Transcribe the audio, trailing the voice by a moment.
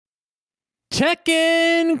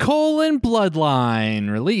Tekken: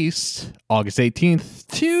 Bloodline, released August 18th,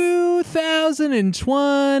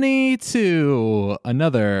 2022.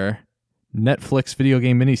 Another Netflix video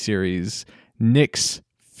game miniseries. Nick's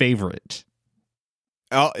favorite.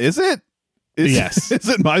 Oh, is it? Yes. Is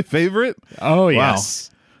it my favorite? Oh, Wow.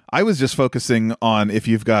 yes. I was just focusing on if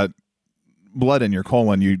you've got blood in your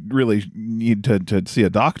colon, you really need to see a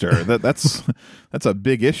doctor. That's a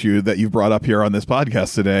big issue that you've brought up here on this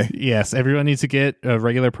podcast today. Yes, everyone needs to get a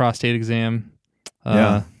regular prostate exam.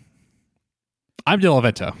 Yeah. I'm Dylan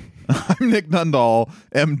Vento. I'm Nick Nundahl,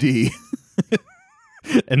 MD.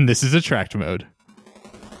 And this is Attract Mode.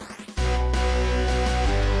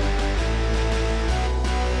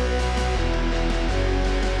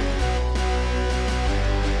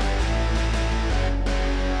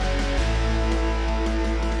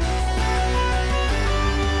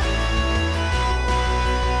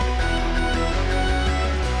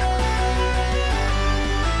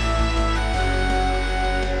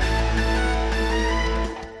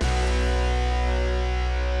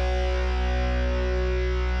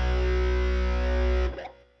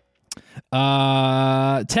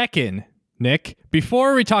 Tekken, Nick.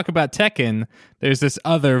 Before we talk about Tekken, there's this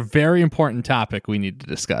other very important topic we need to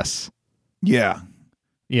discuss. Yeah.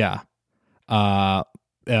 Yeah.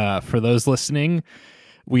 For those listening,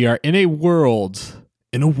 we are in a world.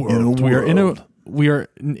 We are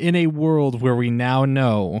in a world where we now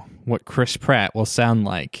know what Chris Pratt will sound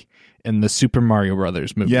like in the Super Mario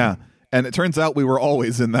Brothers movie. Yeah. And it turns out we were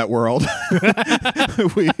always in that world.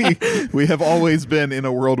 we have always been in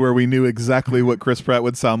a world where we knew exactly what Chris Pratt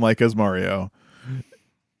would sound like as Mario.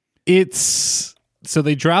 So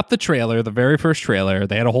they dropped the trailer, the very first trailer.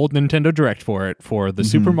 They had a whole Nintendo Direct for it, for the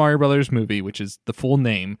Super Mario Brothers movie, which is the full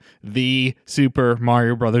name, the Super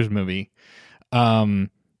Mario Brothers movie. So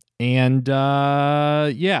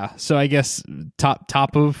I guess top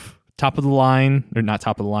of the line, or not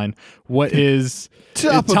top of the line. What is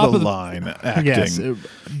top of the line acting?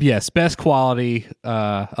 Yes, best quality,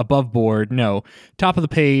 above board. No, top of the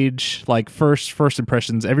page, like first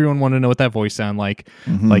impressions. Everyone wanted to know what that voice sounded like.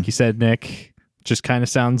 Like you said, Nick, just kind of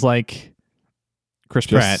sounds like Chris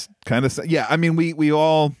Pratt. Kind of, yeah. I mean, we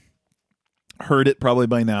all heard it probably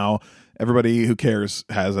by now. Everybody who cares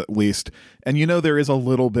has, at least. And there is a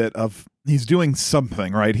little bit of, he's doing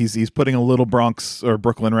something, right? He's putting a little Bronx, or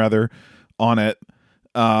Brooklyn rather, on it.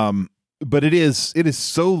 But it is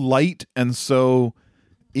so light and so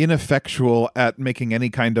ineffectual at making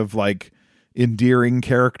any kind of like endearing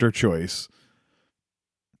character choice.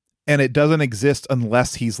 And it doesn't exist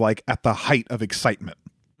unless he's like at the height of excitement.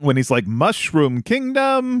 When he's like, Mushroom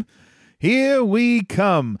Kingdom, here we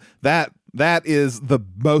come. That is the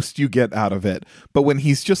most you get out of it. But when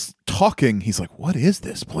he's just talking, he's like, what is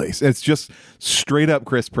this place? It's just straight up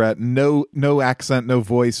Chris Pratt. No accent, no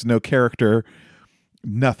voice, no character,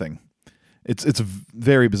 nothing. It's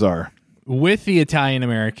very bizarre. With the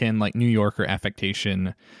Italian-American, like New Yorker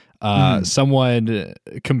affectation, someone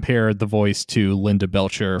compared the voice to Linda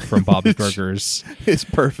Belcher from Bob's Burgers. It's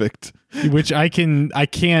perfect. Which I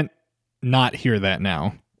can't not hear that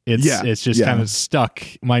now. It's just kind of stuck.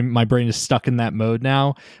 My brain is stuck in that mode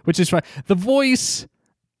now, which is fine. The voice,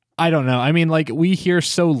 I don't know. I mean, like, we hear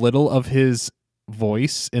so little of his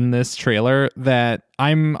voice in this trailer that I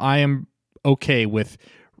am okay with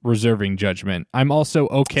reserving judgment. I'm also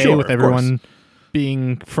okay with everyone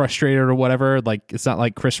being frustrated or whatever. Like, it's not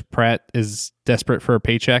like Chris Pratt is desperate for a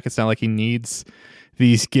paycheck. It's not like he needs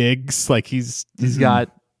these gigs. Like, he's got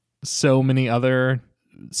so many other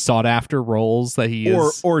sought after roles that he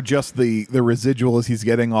is, or just the residuals he's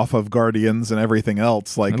getting off of Guardians and everything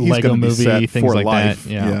else, like he's Lego going to be movie, set things for like life.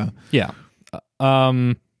 that. Yeah.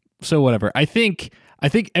 So whatever. I think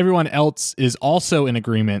everyone else is also in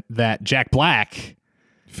agreement that Jack Black,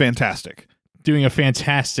 fantastic, doing a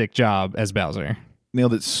fantastic job as Bowser.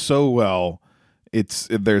 Nailed it so well.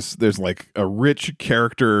 There's like a rich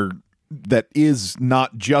character that is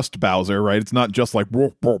not just Bowser, right? It's not just like,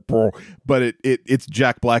 but it's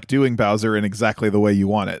Jack Black doing Bowser in exactly the way you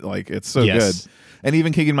want it. Like, it's so good. And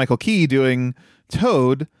even Keegan-Michael Key doing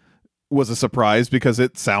Toad was a surprise because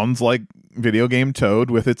it sounds like video game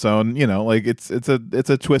Toad with its own, like it's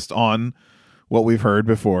a twist on what we've heard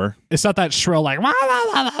before. It's not that shrill like, wah, wah,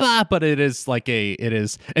 wah, wah, but it is like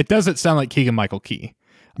it doesn't sound like Keegan-Michael Key.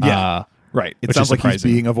 Yeah, right. It sounds like he's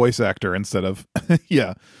being a voice actor instead of,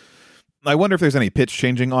 yeah. I wonder if there's any pitch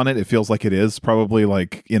changing on it. It feels like it is probably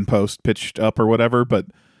like in post pitched up or whatever, but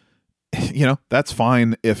that's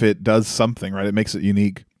fine if it does something, right? It makes it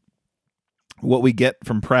unique. What we get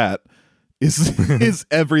from Pratt is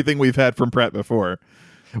everything we've had from Pratt before.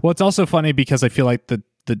 Well, it's also funny because I feel like the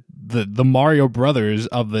the Mario Brothers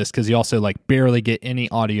of this, because you also like barely get any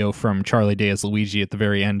audio from Charlie Day as Luigi at the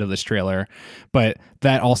very end of this trailer, but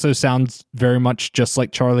that also sounds very much just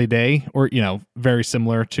like Charlie Day, or very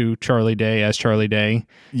similar to Charlie Day as Charlie Day.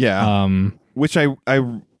 Yeah, which I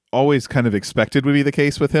always kind of expected would be the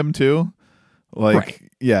case with him too. Like, right.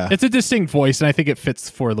 Yeah, it's a distinct voice, and I think it fits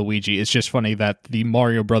for Luigi. It's just funny that the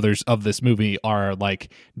Mario Brothers of this movie are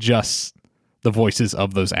like just the voices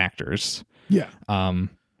of those actors. Yeah.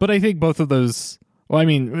 But I think both of those, well, I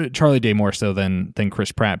mean, Charlie Day more so than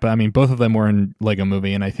Chris Pratt, but I mean, both of them were in Lego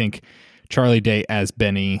Movie, and I think Charlie Day as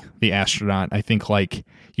Benny, the astronaut, I think like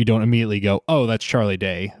you don't immediately go, oh, that's Charlie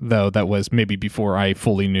Day, though that was maybe before I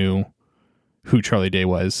fully knew who Charlie Day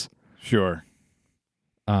was. Sure.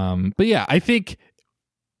 But yeah, I think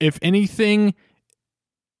if anything,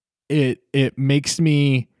 it makes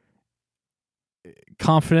me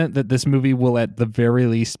confident that this movie will at the very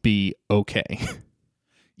least be okay.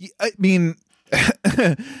 I mean,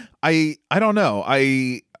 I don't know.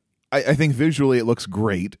 I think visually it looks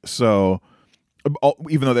great. So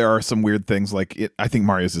even though there are some weird things like it, I think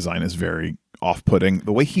Mario's design is very off-putting.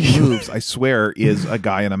 The way he moves, I swear, is a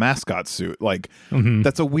guy in a mascot suit. Like,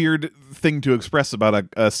 that's a weird thing to express about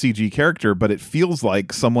a CG character, but it feels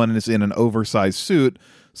like someone is in an oversized suit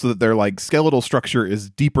so that their like skeletal structure is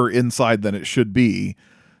deeper inside than it should be.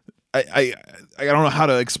 I don't know how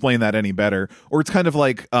to explain that any better. Or it's kind of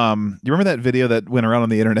like, you remember that video that went around on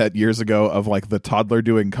the internet years ago of like the toddler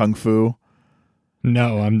doing kung fu?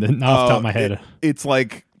 No, I'm not off the top of my head. It's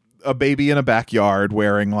like a baby in a backyard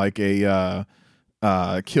wearing like a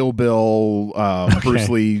Kill Bill, Bruce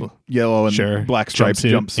Lee yellow and black striped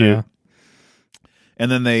jumpsuit. Yeah. And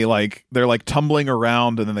then they're like tumbling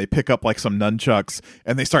around, and then they pick up like some nunchucks,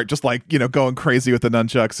 and they start just like, going crazy with the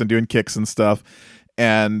nunchucks and doing kicks and stuff.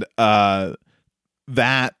 And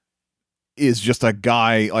that is just a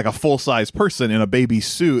guy, like a full-size person in a baby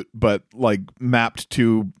suit, but like mapped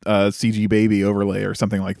to a CG baby overlay or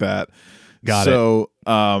something like that. Got it. So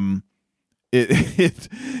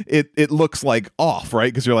it looks like off,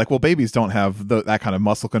 right? Because you're like, well, babies don't have that kind of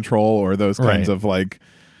muscle control or those kinds of like,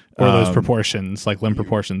 or those proportions, like limb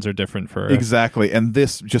proportions are different for exactly. And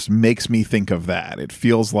this just makes me think of that. It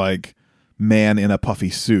feels like man in a puffy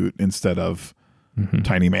suit instead of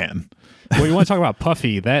tiny man. Well, you want to talk about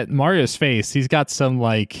puffy? That Mario's face, he's got some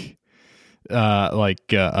he's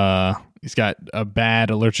got a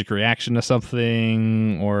bad allergic reaction to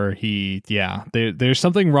something, or there's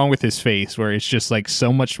something wrong with his face where it's just like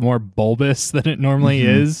so much more bulbous than it normally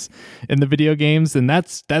is in the video games, and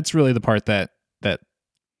that's really the part that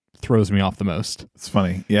throws me off the most. It's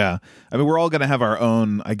funny. Yeah. I mean, we're all going to have our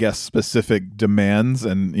own, I guess, specific demands,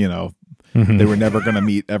 and they were never going to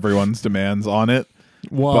meet everyone's demands on it.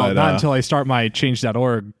 Well, but, not until I start my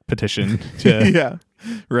change.org petition to yeah.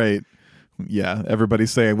 Right. Yeah,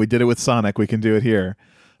 everybody's saying we did it with Sonic, we can do it here.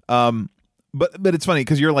 But it's funny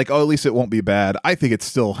because you're like, oh, at least it won't be bad. I think it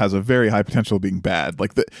still has a very high potential of being bad.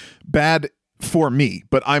 Like bad for me,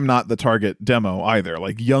 but I'm not the target demo either.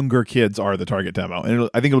 Like younger kids are the target demo, and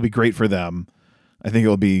I think it'll be great for them. I think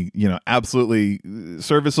it'll be absolutely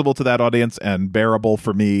serviceable to that audience and bearable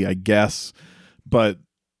for me, I guess. But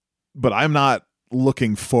I'm not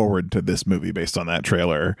looking forward to this movie based on that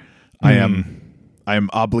trailer. I am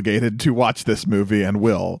obligated to watch this movie and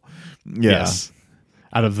will. Yeah. Yes.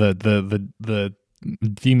 Out of the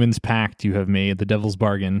demon's pact you have made, the devil's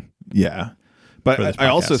bargain. Yeah. But I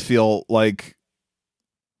also feel like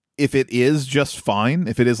if it is just fine,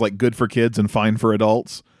 if it is like good for kids and fine for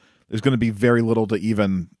adults, there's going to be very little to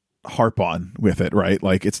even harp on with it, right?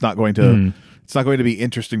 Like it's not going to be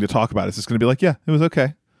interesting to talk about. It's just going to be like, yeah, it was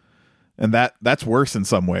okay. And that's worse in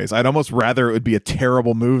some ways. I'd almost rather it would be a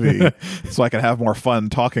terrible movie so I could have more fun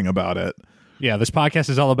talking about it. Yeah, this podcast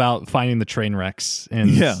is all about finding the train wrecks. And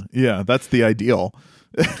yeah, that's the ideal.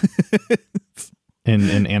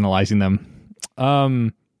 and analyzing them.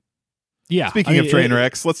 Yeah. Speaking of train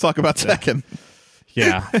wrecks, let's talk about Tekken.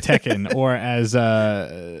 Yeah, Tekken, or as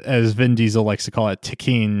Vin Diesel likes to call it,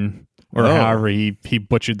 Tekken, or however he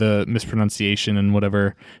butchered the mispronunciation and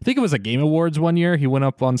whatever. I think it was a Game Awards one year. He went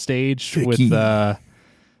up on stage with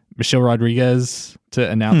Michelle Rodriguez to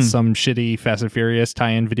announce some shitty Fast and Furious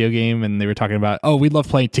tie-in video game, and they were talking about, we love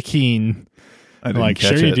playing Tekken. I didn't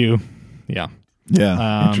catch sure it. You do. Yeah.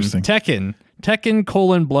 Yeah. Interesting. Tekken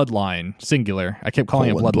Bloodline singular. I kept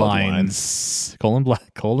calling it Bloodlines.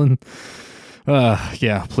 Colon.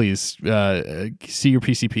 Yeah, please see your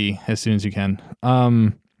PCP as soon as you can.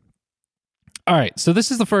 All right, so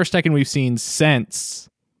this is the first Tekken we've seen since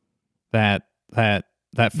that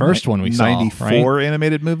first one we saw. 94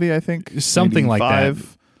 animated movie, I think. Something 95. Like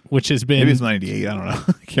that. which has been maybe it's 98. I don't know.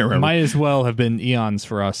 I can't remember. Might as well have been eons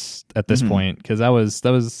for us at this point, because that was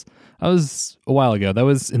a while ago. That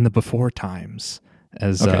was in the before times.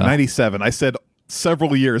 As 97. I said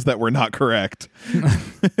several years that were not correct.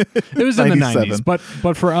 It was in the 90s,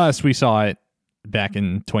 but for us, we saw it back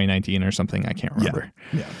in 2019 or something. I can't remember.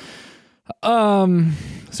 Yeah.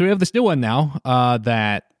 So we have this new one now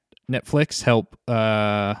that Netflix helped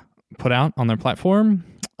put out on their platform.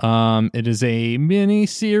 It is a mini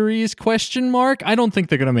series ? I don't think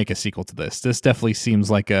they're going to make a sequel to this. This definitely seems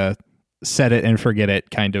like a set it and forget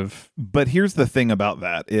it kind of. But here's the thing about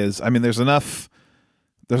that is, I mean, there's enough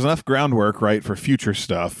groundwork, right, for future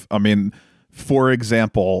stuff. I mean, for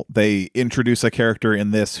example, they introduce a character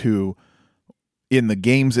in this who in the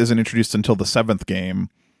games isn't introduced until the 7th game,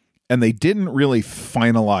 and they didn't really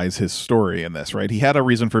finalize his story in this, right? He had a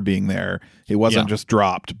reason for being there. He wasn't just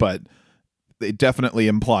dropped, but it definitely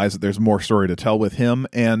implies that there's more story to tell with him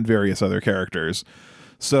and various other characters.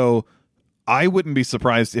 So I wouldn't be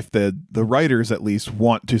surprised if the writers at least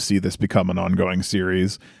want to see this become an ongoing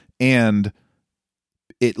series, and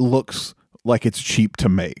it looks like it's cheap to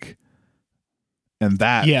make. And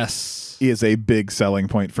that is a big selling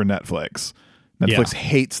point for Netflix. Netflix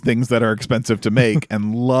hates things that are expensive to make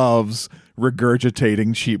and loves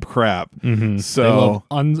regurgitating cheap crap. Mm-hmm. So they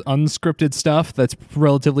love unscripted stuff that's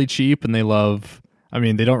relatively cheap, and they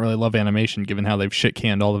don't really love animation given how they've shit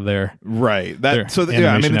canned all of their it's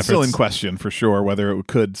efforts. Still in question for sure whether it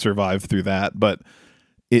could survive through that, but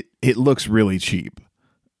it looks really cheap.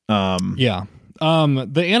 The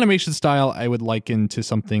animation style I would liken to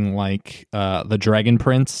something like The Dragon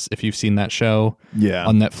Prince, if you've seen that show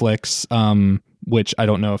on Netflix, which I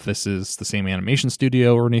don't know if this is the same animation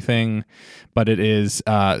studio or anything, but it is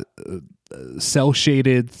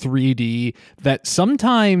cel-shaded 3D that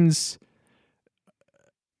sometimes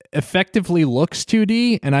effectively looks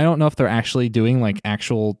 2D, and I don't know if they're actually doing like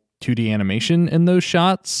actual 2D animation in those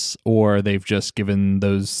shots, or they've just given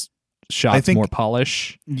those shots more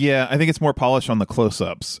polish. Yeah, I think it's more polish on the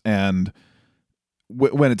close-ups, and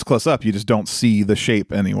when it's close up, you just don't see the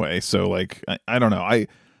shape anyway. So, like, I don't know.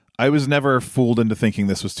 I was never fooled into thinking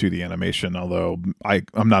this was 2D animation, although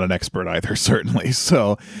I'm not an expert either, certainly.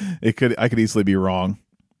 So, I could easily be wrong.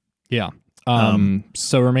 Yeah.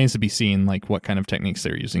 So remains to be seen, like, what kind of techniques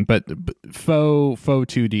they're using. But faux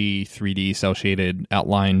 2D, 3D, cel-shaded,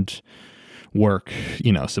 outlined work,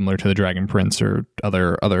 similar to the Dragon Prince or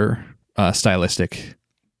other stylistic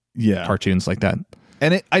cartoons like that.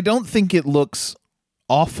 And I don't think it looks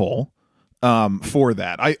awful for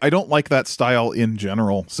that. I don't like that style in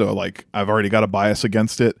general, so like I've already got a bias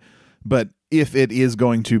against it. But if it is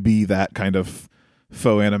going to be that kind of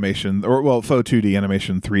faux animation, faux 2D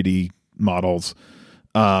animation, 3D models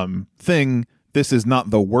thing, this is not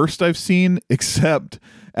the worst I've seen, except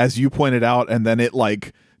as you pointed out, and then it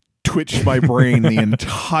like twitched my brain the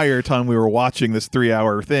entire time we were watching this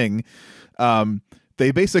 3-hour thing. They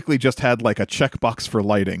basically just had like a checkbox for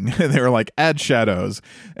lighting, and they were like, add shadows,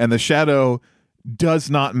 and the shadow does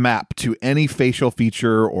not map to any facial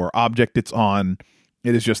feature or object it's on.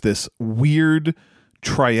 It is just this weird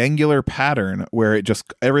triangular pattern where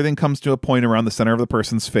everything comes to a point around the center of the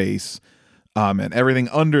person's face, and everything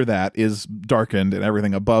under that is darkened, and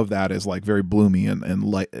everything above that is like very bloomy and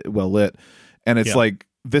light, well lit. And it's like,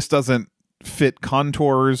 this doesn't fit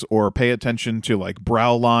contours or pay attention to like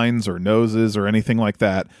brow lines or noses or anything like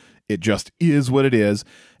that. It just is what it is.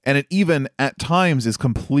 And it even at times is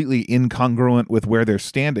completely incongruent with where they're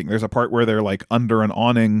standing. There's a part where they're like under an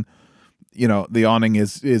awning. The awning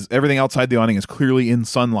is everything outside the awning is clearly in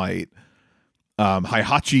sunlight.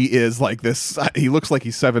 Heihachi is like this. He looks like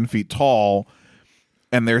he's 7 feet tall,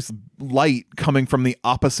 and there's light coming from the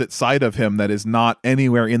opposite side of him that is not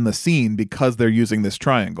anywhere in the scene because they're using this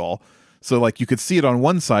triangle. So like you could see it on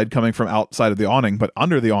one side coming from outside of the awning, but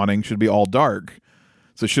under the awning should be all dark.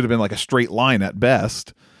 So it should have been like a straight line at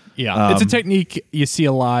best. Yeah, it's a technique you see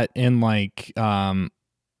a lot in like the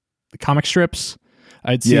comic strips.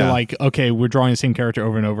 I'd see like, okay, we're drawing the same character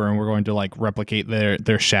over and over, and we're going to like replicate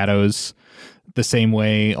their shadows the same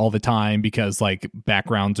way all the time because like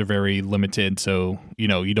backgrounds are very limited. So you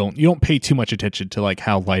don't pay too much attention to like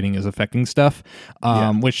how lighting is affecting stuff,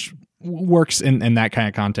 which works in that kind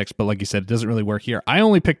of context. But like you said, it doesn't really work here. I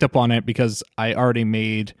only picked up on it because I already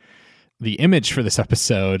made the image for this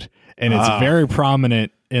episode, and it's very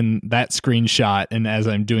prominent in that screenshot. And as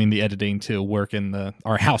I'm doing the editing to work in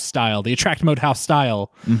our house style, the attract mode house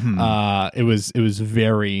style, it was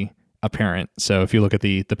very apparent. So if you look at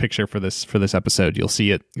the picture for this episode, you'll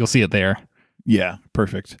see it there. Yeah,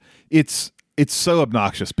 perfect. It's so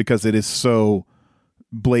obnoxious because it is so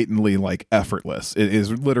blatantly like effortless. It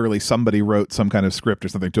is literally somebody wrote some kind of script or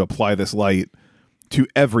something to apply this light to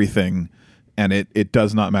everything, and it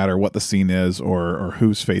does not matter what the scene is or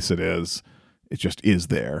whose face it is. It just is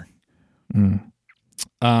there.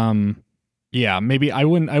 Yeah, maybe I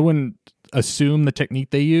wouldn't assume the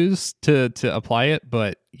technique they use to apply it,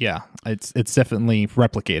 but yeah, it's definitely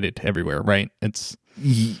replicated everywhere, right?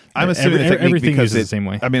 I'm assuming the technique everything because is the same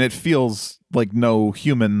way. I mean, it feels like no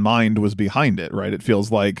human mind was behind it, right? It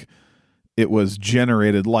feels like it was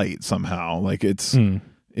generated light somehow. Like it's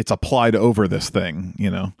applied over this thing, you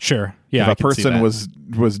know? Sure. Yeah. If a person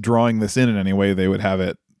was drawing this in any way, they would have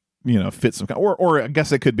it, you know, fit some kind, or I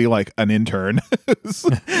guess it could be like an intern,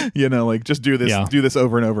 you know, like just do this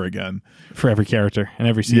over and over again for every character and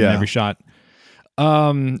every scene and every shot.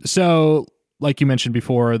 So like you mentioned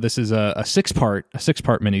before, this is a six part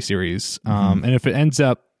miniseries. And if it ends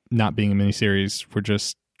up not being a miniseries, we're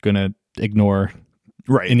just gonna ignore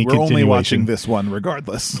any we're only watching this one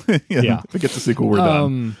regardless. Yeah. If it gets a sequel, we're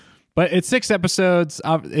done. But it's 6 episodes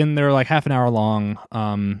and they're like half an hour long.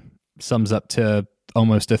 Sums up to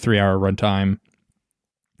almost a 3-hour runtime.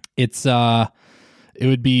 It's it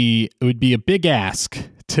would be a big ask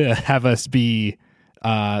to have us be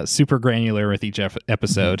super granular with each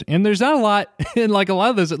episode, and there's not a lot in like a lot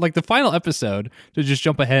of those, like the final episode, to just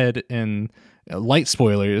jump ahead and light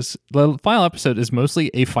spoilers. The final episode is mostly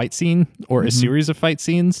a fight scene or a series of fight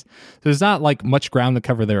scenes. There's not like much ground to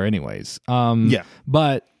cover there anyways.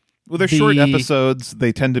 But well, they're short episodes.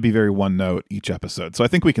 They tend to be very one note each episode, so I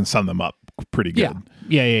think we can sum them up pretty good.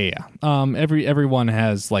 Yeah. Everyone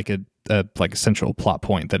has like a central plot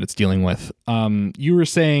point that it's dealing with. You were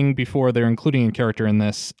saying before they're including a character in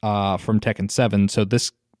this from Tekken 7, so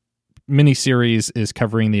this miniseries is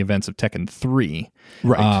covering the events of Tekken 3.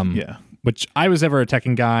 Right. Which I was ever a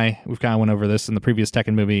Tekken guy. We've kind of went over this in the previous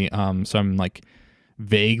Tekken movie, so I'm like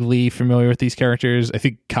vaguely familiar with these characters. I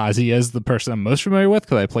think Kazuya is the person I'm most familiar with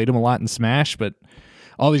because I played him a lot in Smash, but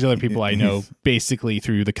all these other people I know basically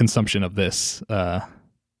through the consumption of this this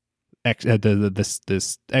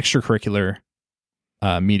extracurricular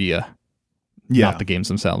media, not the games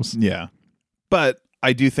themselves. Yeah, but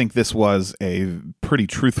I do think this was a pretty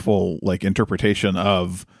truthful like interpretation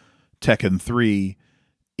of Tekken 3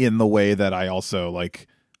 in the way that I also like.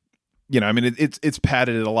 You know, I mean, it's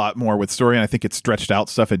padded it a lot more with story, and I think it stretched out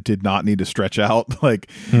stuff it did not need to stretch out.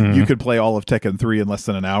 Like, you could play all of Tekken 3 in less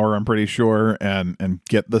than an hour, I'm pretty sure, and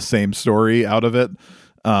get the same story out of it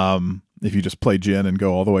if you just play Jin and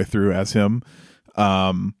go all the way through as him.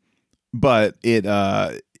 But it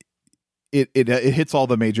hits all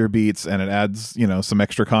the major beats, and it adds, you know, some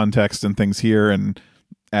extra context and things here, and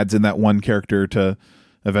adds in that one character to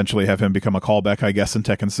eventually have him become a callback, I guess, in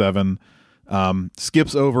Tekken 7.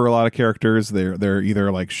 Skips over a lot of characters. They're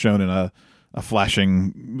either like shown in a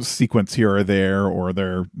flashing sequence here or there, or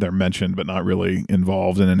they're mentioned but not really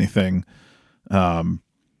involved in anything.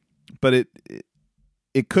 But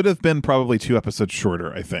it could have been probably 2 episodes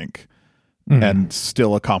shorter, I think, and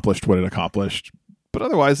still accomplished what it accomplished. But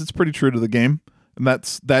otherwise, it's pretty true to the game, and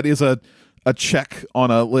that is a check on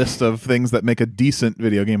a list of things that make a decent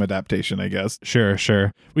video game adaptation, I guess. Sure.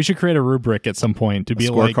 We should create a rubric at some point to be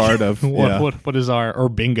like scorecard of what is our, or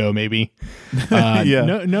bingo maybe.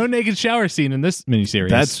 No naked shower scene in this miniseries.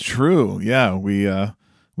 That's true. Yeah, we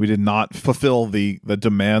did not fulfill the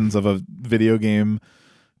demands of a video game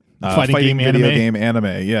fighting video game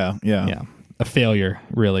anime. Yeah. A failure,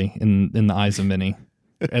 really, in the eyes of many,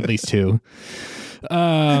 at least 2.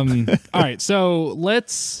 All right, so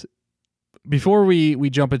let's. Before we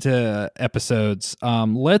jump into episodes,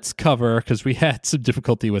 let's cover, because we had some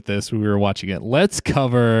difficulty with this when we were watching it. Let's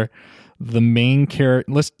cover the main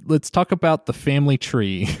character. Let's talk about the family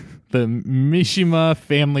tree, the Mishima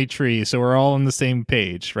family tree, so we're all on the same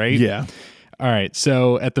page, right? Yeah. All right.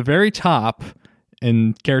 So at the very top,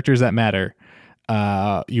 in characters that matter,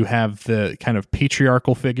 you have the kind of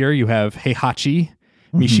patriarchal figure. You have Heihachi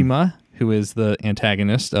Mishima, who is the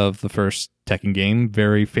antagonist of the first Tekken game.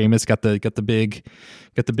 Very famous. Got the big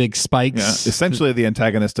spikes. Yeah, essentially the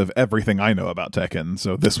antagonist of everything I know about Tekken.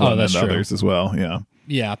 So this one and others as well. Yeah.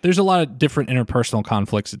 Yeah. There's a lot of different interpersonal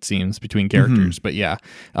conflicts, it seems, between characters. But yeah,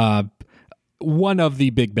 one of the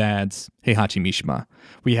big bads, Heihachi Mishima.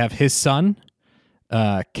 We have his son,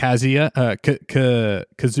 Kazuya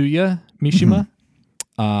Mishima.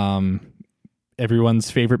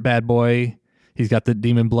 Everyone's favorite bad boy. He's got the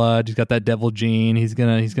demon blood. He's got that devil gene. He's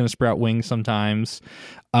gonna sprout wings sometimes.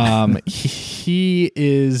 He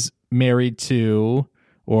is married to,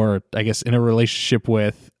 or I guess in a relationship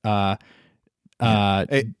with,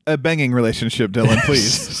 A banging relationship, Dylan,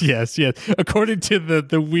 please. yes. According to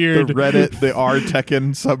the weird the Reddit, the R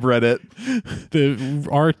Tekken subreddit, the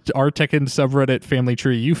R Tekken subreddit family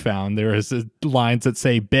tree you found, there is lines that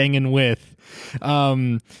say banging with.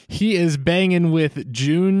 He is banging with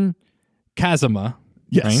Jun Kazuma.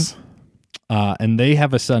 Yes. Right? And they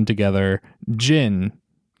have a son together, Jin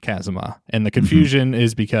Kazuma. And the confusion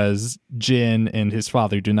is because Jin and his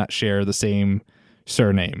father do not share the same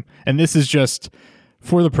surname. And this is just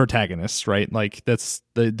for the protagonists, right? Like there's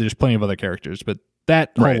plenty of other characters, but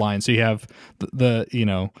that whole line. So you have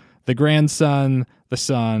the grandson, the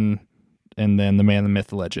son, and then the man, the myth,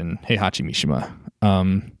 the legend, Heihachi Mishima.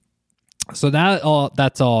 So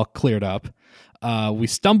that's all cleared up. We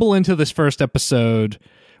stumble into this first episode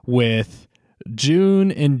with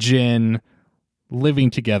Jun and Jin living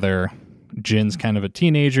together. Jin's kind of a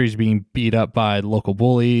teenager. He's being beat up by local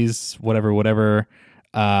bullies, whatever.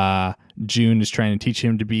 Jun is trying to teach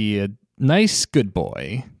him to be a nice, good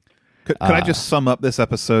boy. Could I just sum up this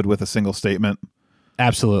episode with a single statement?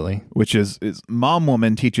 Absolutely. Which is mom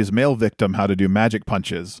woman teaches male victim how to do magic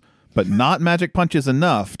punches, but not magic punches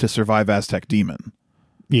enough to survive Aztec demon.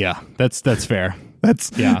 Yeah, that's fair. That's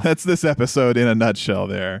this episode in a nutshell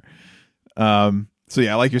there. So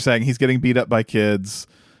yeah, like you're saying, he's getting beat up by kids.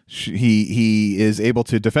 He is able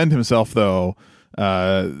to defend himself though,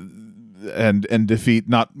 and defeat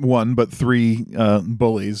not one but three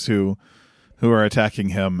bullies who are attacking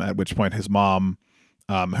him. At which point, his mom,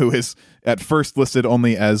 who is at first listed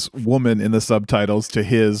only as woman in the subtitles to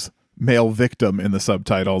his male victim in the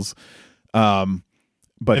subtitles,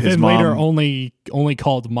 but and his then mom later only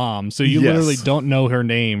called mom. So you literally don't know her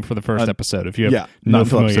name for the first episode if you have no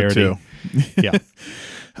familiarity. Yeah.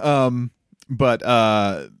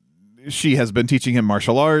 But she has been teaching him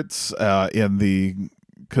martial arts in the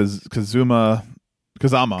Kazama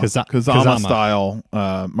style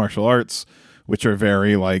martial arts, which are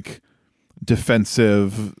very like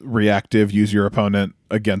defensive, reactive, use your opponent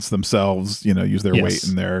against themselves, use their weight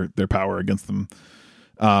and their power against them.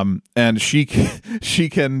 And she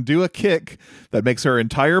can do a kick that makes her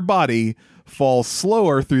entire body fall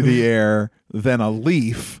slower through the air than a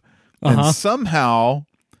leaf. And somehow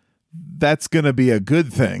that's going to be a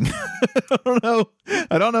good thing.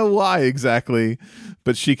 I don't know why exactly,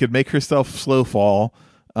 but she could make herself slow fall.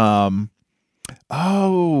 Is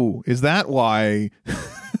that why?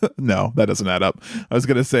 No, that doesn't add up. I was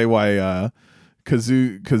going to say why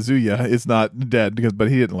Kazuya is not dead but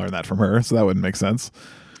he didn't learn that from her, so that wouldn't make sense.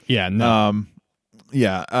 Yeah, no.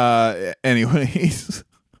 Anyways.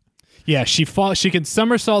 Yeah, she can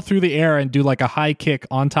somersault through the air and do like a high kick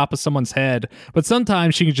on top of someone's head, but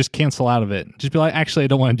sometimes she can just cancel out of it. Just be like, actually, I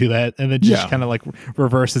don't want to do that, and then just kind of like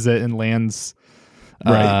reverses it and lands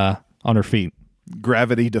on her feet.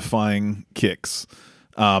 Gravity-defying kicks,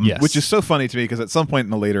 which is so funny to me because at some point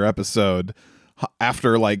in a later episode,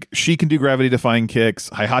 after like she can do gravity-defying kicks,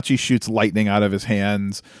 Heihachi shoots lightning out of his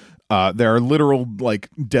hands. There are literal like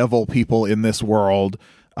devil people in this world.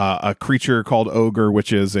 A creature called Ogre,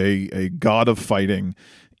 which is a god of fighting,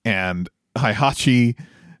 and Heihachi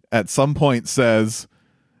at some point says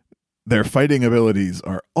their fighting abilities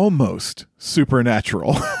are almost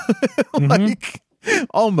supernatural. Like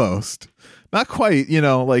almost, not quite,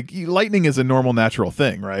 like lightning is a normal natural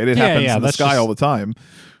thing, right? It happens in the sky all the time.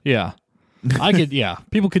 Yeah.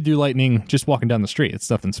 People could do lightning just walking down the street. It's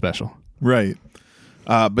nothing special. Right.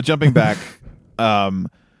 But jumping back,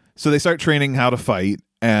 so they start training how to fight.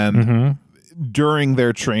 And during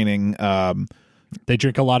their training, they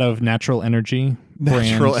drink a lot of natural energy,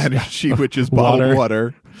 which is bottled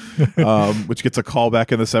water, which gets a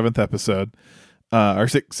callback in the 7th episode, or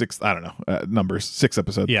sixth. I don't know numbers. 6th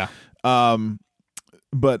episode. Yeah. But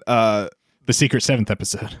the secret 7th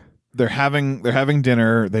episode. They're having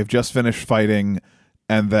dinner. They've just finished fighting,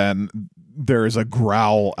 and then there is a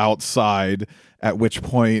growl outside. At which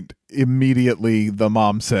point, immediately the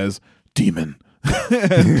mom says, "Demon."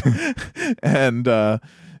 and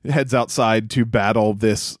heads outside to battle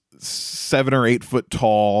this 7 or 8 foot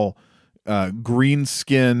tall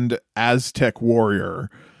green-skinned Aztec warrior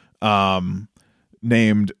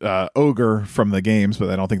named Ogre from the games, but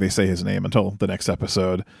I don't think they say his name until the next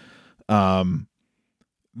episode. The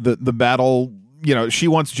battle, she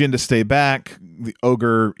wants Jin to stay back. The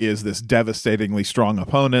Ogre is this devastatingly strong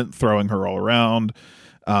opponent, throwing her all around.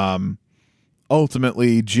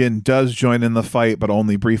 Ultimately, Jin does join in the fight, but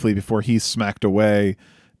only briefly before he's smacked away,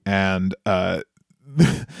 and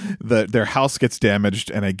their house gets damaged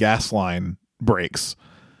and a gas line breaks,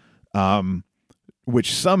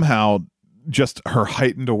 which somehow just her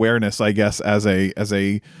heightened awareness, I guess, as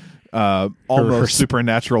a almost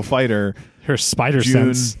supernatural fighter, Her spider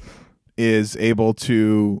June sense is able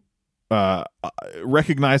to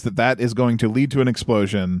recognize that is going to lead to an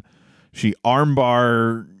explosion. She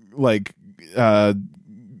armbar leg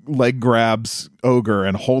grabs Ogre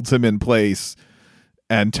and holds him in place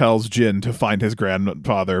and tells Jin to find his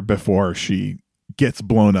grandfather before she gets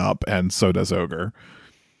blown up, and so does Ogre.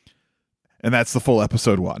 And that's the full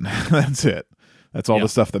episode 1. That's it. That's all the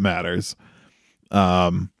stuff that matters.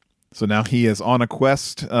 So now he is on a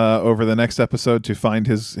quest over the next episode to find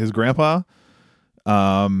his grandpa,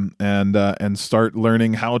 and start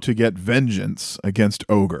learning how to get vengeance against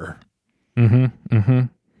Ogre. How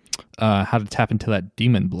to tap into that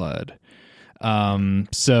demon blood.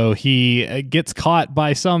 So he gets caught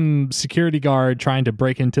by some security guard trying to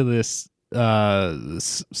break into this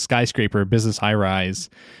skyscraper business high rise,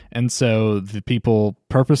 and so the people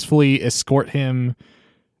purposefully escort him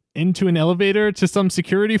into an elevator to some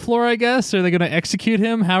security floor, I guess. Are they going to execute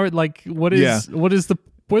him? What is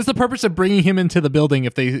the purpose of bringing him into the building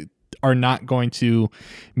if they are not going to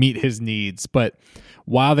meet his needs? But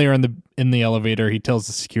while they're in the elevator, he tells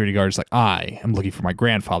the security guards, like, I am looking for my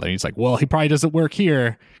grandfather. And he's like, well, he probably doesn't work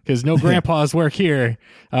here because no grandpas work here.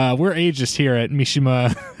 We're ageist here at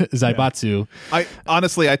Mishima Zaibatsu. I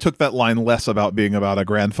took that line less about being about a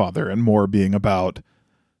grandfather and more being about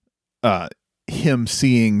him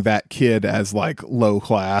seeing that kid as like low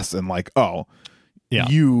class and like,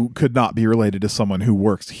 you could not be related to someone who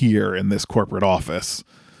works here in this corporate office.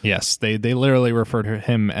 Yes, they literally refer to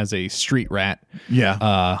him as a street rat.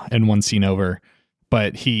 Yeah. In one scene over.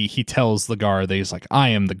 But he tells the guard that he's like, I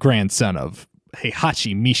am the grandson of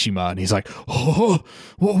Heihachi Mishima. And he's like,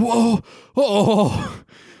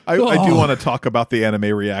 I do want to talk about the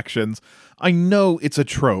anime reactions. I know it's a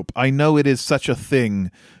trope. I know it is such a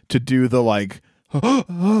thing to do the like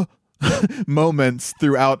moments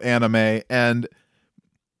throughout anime, and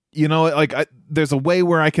you know, like there's a way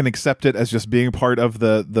where I can accept it as just being part of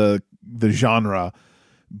the genre,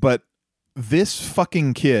 but this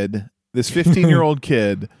fucking kid, this 15-year-old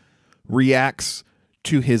kid, reacts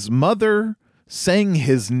to his mother saying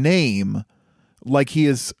his name like he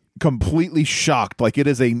is completely shocked, like it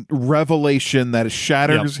is a revelation that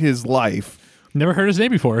shatters his life. Never heard his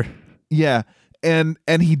name before. Yeah. And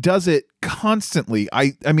he does it constantly.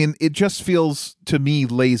 I mean, it just feels to me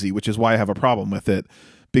lazy, which is why I have a problem with it,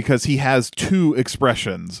 because he has two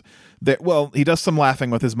expressions that, well, he does some laughing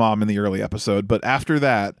with his mom in the early episode, but after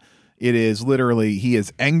that, it is literally he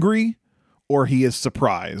is angry or he is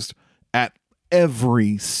surprised at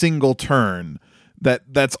every single turn.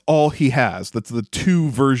 That's all he has. That's the two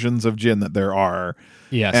versions of Jin that there are.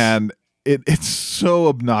 Yes. And it's so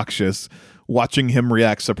obnoxious watching him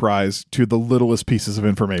react surprised to the littlest pieces of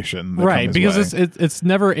information. Right, because it's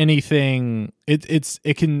never anything.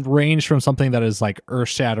 It can range from something that is like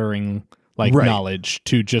earth-shattering like knowledge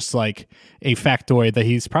to just like a factoid that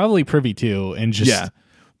he's probably privy to, and just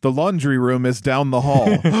the laundry room is down the hall.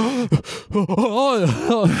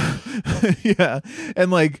 Yeah,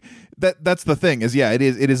 and like that's the thing is it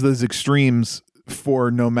is those extremes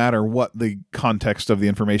for no matter what the context of the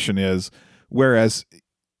information is, whereas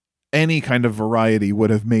any kind of variety would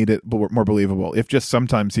have made it more believable. If just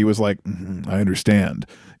sometimes he was like, I understand.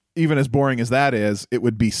 Even as boring as that is, it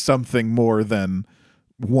would be something more than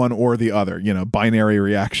one or the other, you know, binary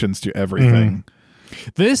reactions to everything.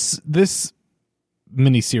 This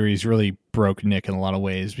miniseries really broke Nick in a lot of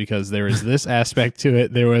ways, because there was this aspect to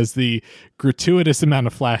it. There was the gratuitous amount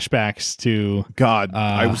of flashbacks to God.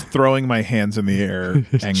 I was throwing my hands in the air,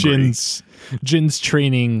 angry. Jin's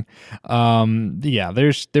training.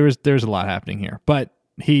 There's a lot happening here, but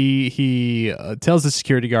he tells the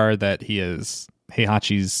security guard that he is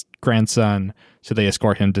Heihachi's grandson, so they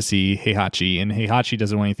escort him to see Heihachi, and Heihachi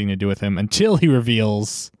doesn't want anything to do with him until he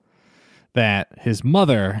reveals that his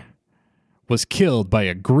mother was killed by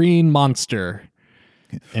a green monster.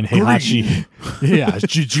 And Heihachi,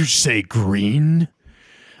 did you say green?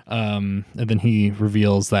 And then he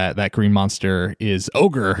reveals that green monster is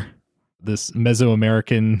Ogre, this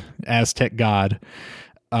Mesoamerican Aztec god.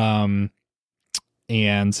 And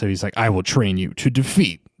so he's like, I will train you to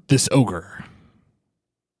defeat this ogre.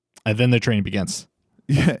 And then the training begins.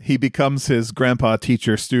 Yeah, he becomes his grandpa,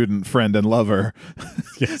 teacher, student, friend, and lover.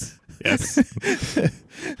 Yes.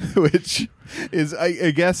 Which is,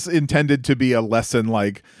 I guess, intended to be a lesson,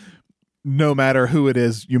 like, no matter who it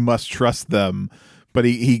is, you must trust them. But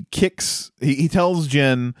he tells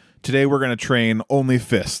Jin, today we're going to train only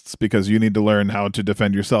fists because you need to learn how to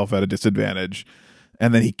defend yourself at a disadvantage.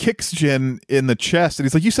 And then he kicks Jin in the chest, and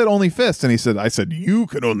he's like, you said only fists. And he said, I said, you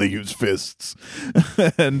can only use fists.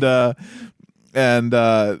 and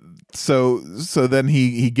So then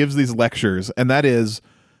he gives these lectures, and that is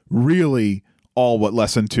really all what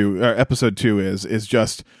episode 2 is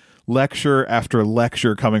just lecture after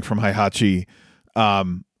lecture coming from Heihachi.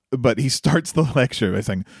 But he starts the lecture by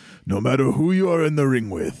saying, "No matter who you are in the ring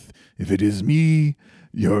with, if it is me,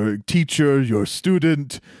 your teacher, your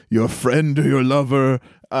student, your friend, or your lover,"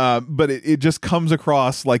 but it just comes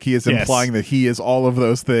across like he is implying that he is all of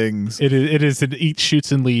those things. It is an eat,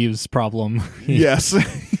 shoots, and leaves problem. Yes.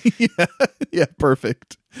 yeah,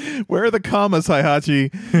 perfect. Where are the commas,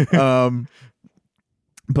 Heihachi?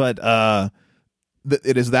 But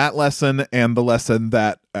it is that lesson and the lesson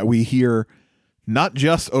that we hear not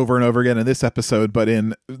just over and over again in this episode, but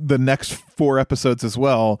in the next 4 episodes as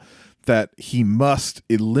well, that he must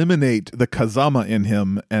eliminate the Kazama in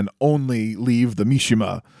him and only leave the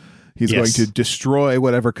Mishima. He's going to destroy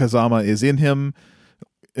whatever Kazama is in him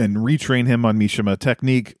and retrain him on Mishima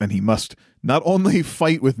technique, and he must not only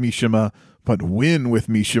fight with Mishima, but win with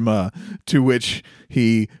Mishima, to which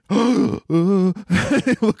he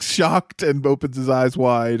looks shocked and opens his eyes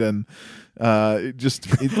wide, and it's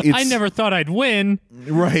I never thought I'd win.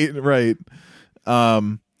 Right.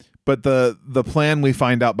 But the plan, we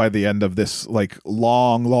find out by the end of this like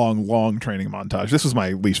long training montage. This was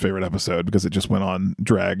my least favorite episode because it just went on,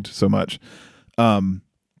 dragged so much.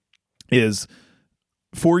 Is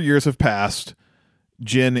 4 years have passed.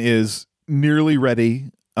 Jin is nearly ready.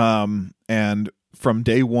 And from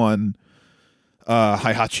day one,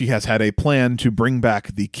 Heihachi has had a plan to bring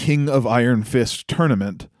back the King of Iron Fist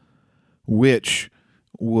tournament, which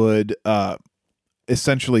would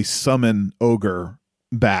essentially summon Ogre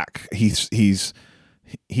back. He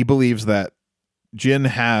believes that Jin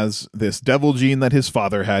has this devil gene that his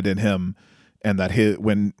father had in him, and that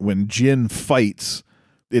when Jin fights,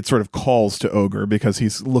 it sort of calls to Ogre because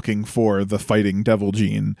he's looking for the fighting devil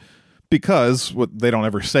gene. Because what they don't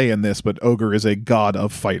ever say in this, but Ogre is a god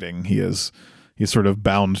of fighting. He's sort of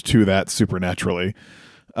bound to that supernaturally.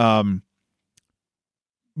 But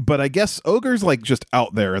I guess Ogre's like just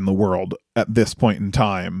out there in the world at this point in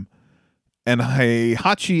time. And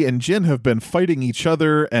Heihachi and Jin have been fighting each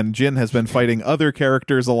other, and Jin has been fighting other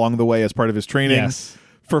characters along the way as part of his training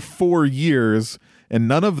for 4 years. And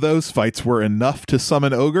none of those fights were enough to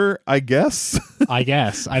summon Ogre, I guess. I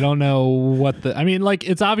don't know what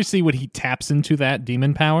it's obviously when he taps into that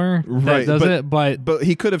demon power that does it, but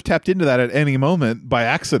he could have tapped into that at any moment by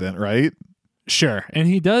accident, right? Sure. And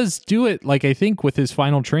he does do it, like, I think with his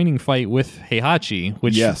final training fight with Heihachi,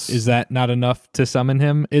 which is that not enough to summon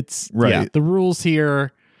him? It's the rules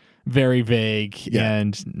here very vague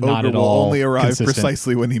and not Ogre at will all only arrive consistent.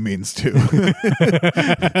 Precisely when he means to.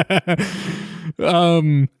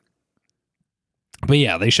 But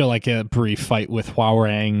yeah, they show like a brief fight with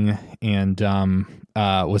Huarang and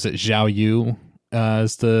was it Zhao Yu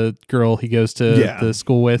as the girl he goes to the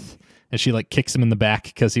school with, and she like kicks him in the back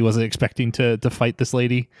because he wasn't expecting to fight this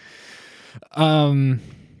lady.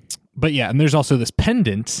 But yeah, and there's also this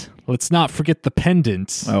pendant. Let's not forget the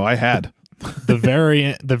pendant. Oh, I had the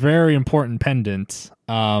very important pendant.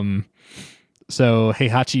 So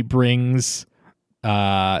Heihachi brings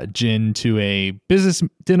Jin to a business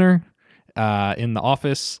dinner in the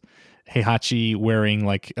office. Heihachi wearing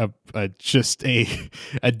like a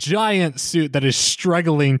giant suit that is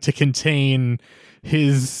struggling to contain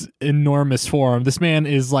his enormous form. This man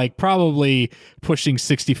is like probably pushing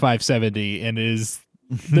 65, 70 and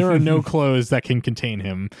there are no clothes that can contain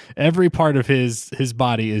him. Every part of his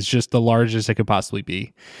body is just the largest it could possibly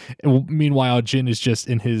be. Meanwhile, Jin is just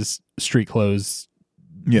in his street clothes.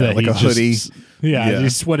 Yeah, like a hoodie. He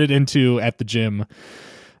sweated into at the gym.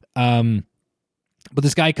 But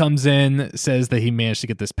this guy comes in, says that he managed to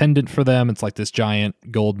get this pendant for them. It's like this giant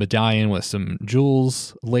gold medallion with some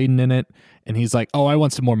jewels laden in it. And he's like, "Oh, I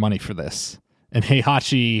want some more money for this." And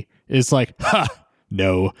Heihachi is like, "Ha!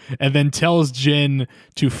 No," and then tells Jin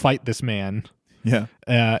to fight this man,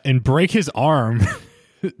 and break his arm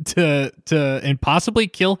to and possibly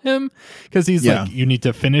kill him, because he's like, "You need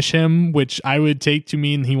to finish him," which I would take to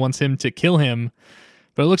mean he wants him to kill him,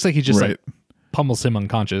 but it looks like he just like pummels him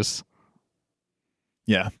unconscious.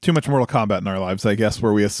 Yeah, too much Mortal Kombat in our lives, I guess,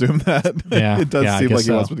 where we assume that. It does seem like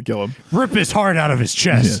he wants me to kill him. Rip his heart out of his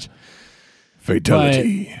chest.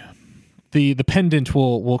 Fatality. But the pendant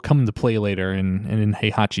will come into play later, and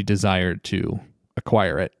Heihachi desired to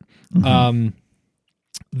acquire it. Mm-hmm.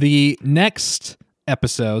 The next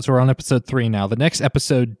episodes, we're on episode 3 now. The next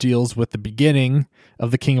episode deals with the beginning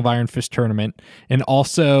of the King of Iron Fist tournament, and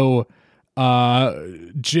also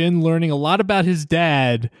Jin learning a lot about his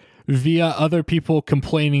dad via other people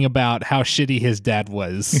complaining about how shitty his dad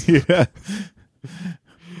was.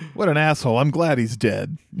 What an asshole. I'm glad he's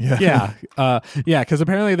dead. Yeah. Because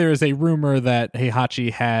apparently there is a rumor that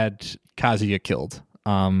Heihachi had Kazuya killed.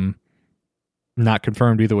 Not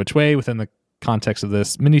confirmed either which way within the context of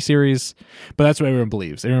this miniseries, but that's what everyone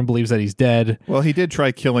believes. Everyone believes that he's dead. Well, he did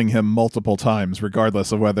try killing him multiple times,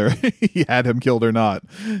 regardless of whether he had him killed or not.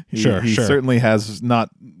 He certainly has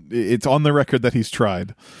not. It's on the record that he's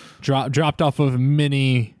tried. Dropped off of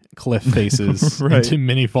many cliff faces into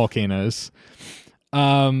mini volcanoes.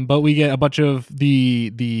 But we get a bunch of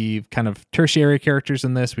the kind of tertiary characters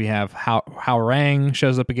in this. We have Hao Rang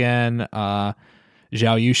shows up again.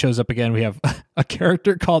 Zhao Yu shows up again. We have a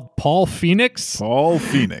character called Paul Phoenix.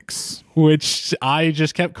 Which I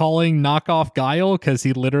just kept calling knockoff Guile because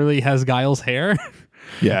he literally has Guile's hair.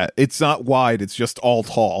 Yeah, it's not wide. It's just all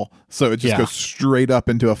tall. So it just goes straight up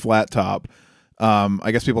into a flat top.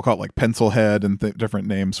 I guess people call it like pencil head and different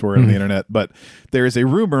names for it on the internet. But there is a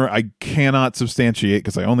rumor I cannot substantiate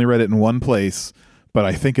because I only read it in one place, but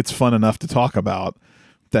I think it's fun enough to talk about,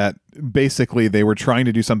 that basically they were trying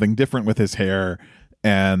to do something different with his hair,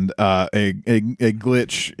 and a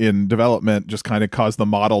glitch in development just kind of caused the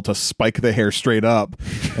model to spike the hair straight up,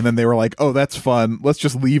 and then they were like, oh, that's fun, let's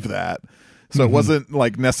just leave that. So it wasn't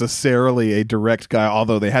like necessarily a direct guy,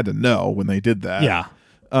 although they had to know when they did that. Yeah.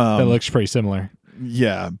 That looks pretty similar.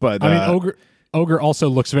 Yeah, but I mean, Ogre also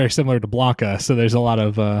looks very similar to Blanca, so there's a lot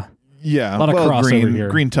of crossover here.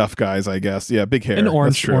 Green tough guys, I guess. Yeah, big hair and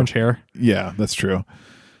orange hair. Yeah, that's true.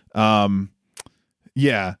 But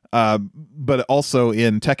also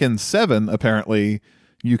in Tekken 7, apparently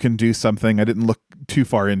you can do something. I didn't look too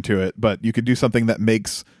far into it, but you could do something that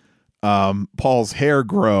makes Paul's hair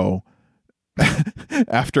grow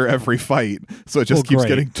after every fight, so it just keeps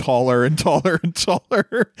getting taller and taller and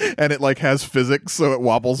taller, and it like has physics, so it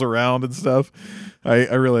wobbles around and stuff.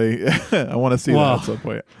 I really I want to see that at some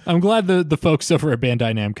point. I'm glad the folks over at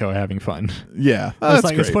Bandai Namco are having fun. Yeah, that's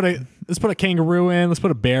like, great. Let's put a kangaroo in, let's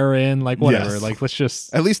put a bear in, like whatever. Yes. Like let's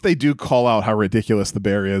just, at least they do call out how ridiculous the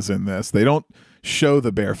bear is in this. They don't show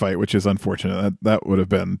the bear fight, which is unfortunate. That would have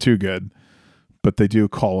been too good, but they do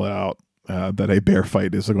call out that a bear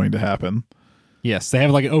fight is going to happen. Yes, they have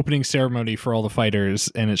like an opening ceremony for all the fighters,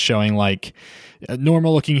 and it's showing like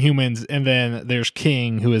normal looking humans, and then there's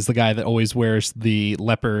King, who is the guy that always wears the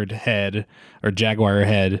leopard head or jaguar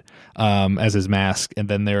head as his mask, and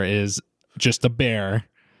then there is just a bear,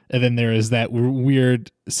 and then there is that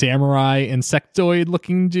weird samurai insectoid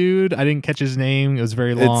looking dude. I didn't catch his name. It was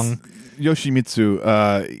very long. It's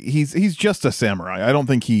Yoshimitsu. He's just a samurai. I don't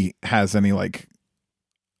think he has any like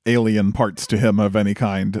alien parts to him of any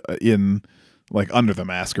kind in like under the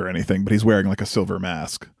mask or anything, but he's wearing like a silver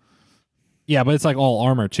mask. Yeah, but it's like all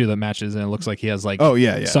armor too that matches, and it looks like he has like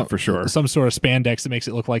for sure, some sort of spandex that makes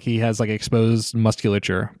it look like he has like exposed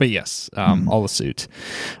musculature. But yes, all the suit,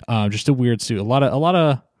 just a weird suit. A lot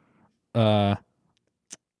of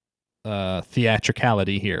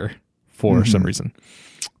theatricality here for some reason.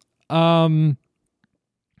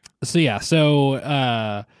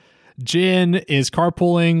 Jin is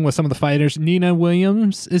carpooling with some of the fighters. Nina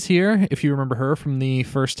Williams is here, if you remember her from the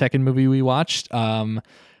first Tekken movie we watched.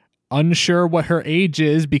 Unsure what her age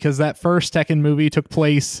is because that first Tekken movie took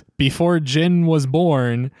place before Jin was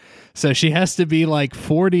born, so she has to be like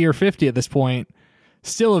 40 or 50 at this point.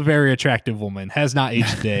 Still a very attractive woman, has not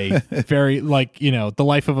aged a day. Very like, the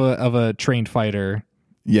life of a trained fighter.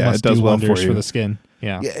 Yeah, it does well for you. For the skin.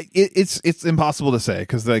 Yeah, it's impossible to say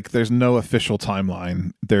because like there's no official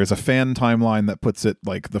timeline. There's a fan timeline that puts it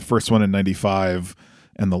like the first one in 95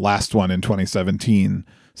 and the last one in 2017.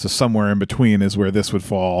 So somewhere in between is where this would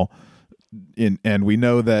fall in, and we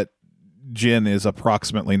know that Jin is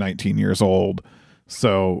approximately 19 years old.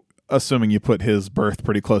 So assuming you put his birth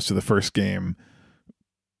pretty close to the first game,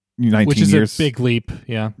 19 which is years, a big leap.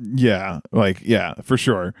 Yeah, for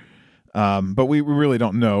sure. But we really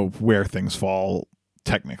don't know where things fall.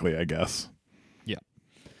 Technically, I guess. Yeah.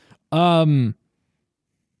 So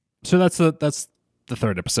that's the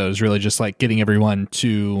third episode, is really just like getting everyone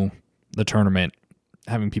to the tournament,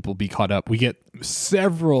 having people be caught up. We get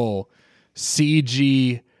several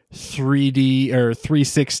CG 3D or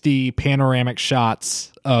 360 panoramic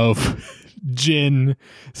shots of Jin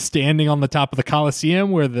standing on the top of the Coliseum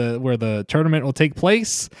where the tournament will take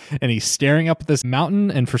place, and he's staring up at this mountain,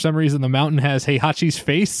 and for some reason the mountain has Heihachi's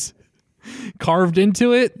face carved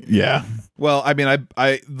into it. Yeah. Well, I mean,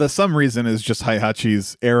 the some reason is just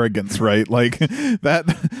Heihachi's arrogance, right? Like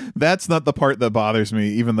that's not the part that bothers me,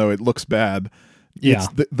 even though it looks bad. Yeah. It's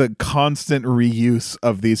the constant reuse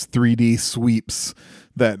of these 3D sweeps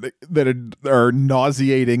that are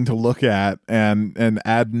nauseating to look at and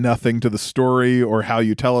add nothing to the story or how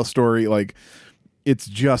you tell a story. Like it's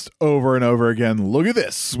just over and over again. Look at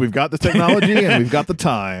this. We've got the technology and we've got the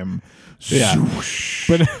time. Yeah,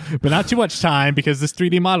 but not too much time, because this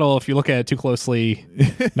 3D model, if you look at it too closely,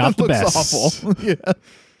 not the best. Awful.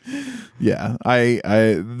 Yeah.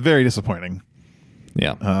 I very disappointing.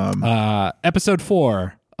 Yeah. Episode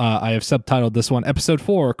 4. I have subtitled this one Episode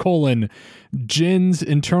 4: Jin's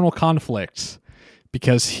internal conflict,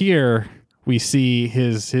 because here we see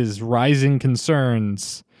his rising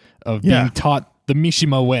concerns of being taught the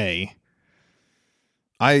Mishima way.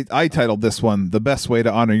 I titled this one, The Best Way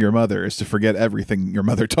to Honor Your Mother is to Forget Everything Your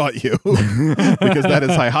Mother Taught You. Because that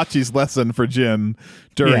is Heihachi's lesson for Jin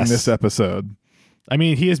during this episode. I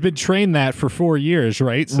mean, he has been trained that for 4 years,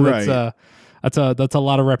 right? So that's a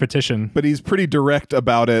lot of repetition. But he's pretty direct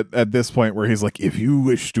about it at this point, where he's like, if you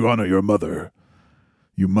wish to honor your mother,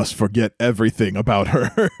 you must forget everything about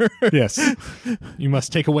her. Yes. You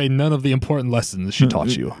must take away none of the important lessons she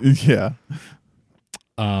taught you. Yeah.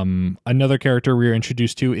 Another character we are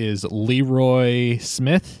introduced to is Leroy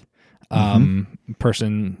Smith.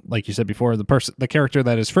 Person, like you said before, the character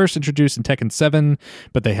that is first introduced in Tekken 7,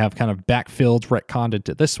 but they have kind of backfilled, retconned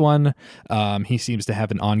into this one. He seems to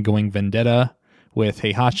have an ongoing vendetta with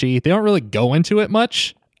Heihachi. They don't really go into it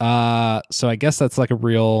much, so I guess that's like a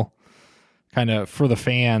real kind of for the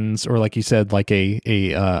fans, or like you said, like a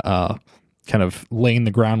kind of laying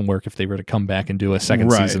the groundwork if they were to come back and do a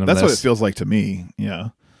second season of That's this. what it feels like to me. Yeah.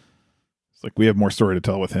 It's like we have more story to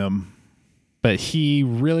tell with him. But he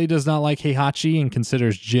really does not like Heihachi and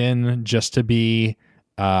considers Jin just to be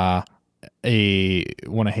one of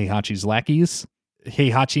Heihachi's lackeys.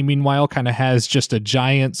 Heihachi, meanwhile, kind of has just a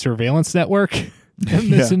giant surveillance network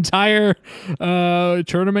in this entire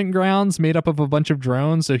tournament grounds made up of a bunch of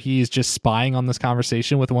drones. So he's just spying on this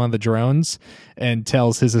conversation with one of the drones and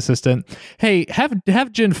tells his assistant, hey,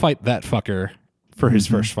 have Jin fight that fucker for his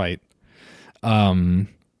first fight.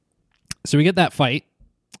 So we get that fight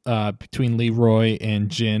between Leroy and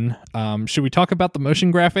Jin. Should we talk about the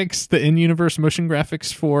motion graphics, the in-universe motion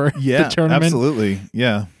graphics for the tournament? Absolutely.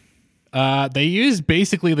 Yeah. They use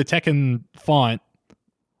basically the Tekken font,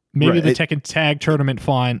 maybe the Tekken Tag Tournament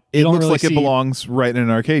font. It looks like it belongs right in an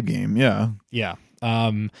arcade game. Yeah. Yeah.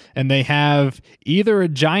 And they have either a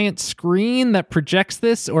giant screen that projects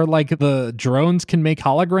this, or like the drones can make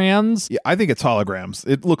holograms. Yeah, I think it's holograms.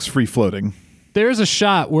 It looks free floating. There's a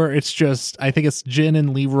shot where it's just, I think it's Jin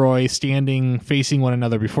and Leroy standing facing one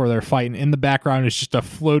another before they're fighting. In the background is just a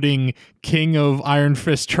floating King of Iron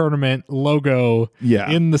Fist tournament logo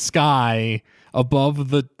in the sky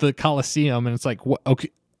above the Coliseum. And it's like, okay,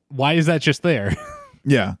 why is that just there?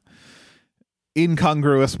 Yeah.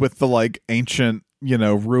 Incongruous with the like ancient,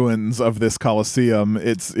 ruins of this Coliseum.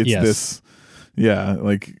 It's this... Yeah,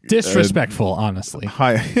 like disrespectful, honestly.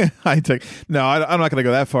 High tech. No, I'm not going to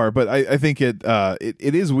go that far, but I think it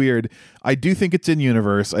is weird. I do think it's in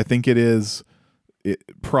universe. I think it is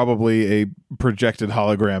probably a projected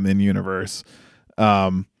hologram in universe.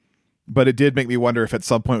 But it did make me wonder if at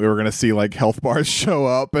some point we were going to see like health bars show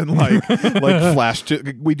up and like flash.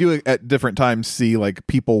 We do at different times see like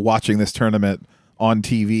people watching this tournament on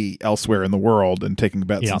TV elsewhere in the world and taking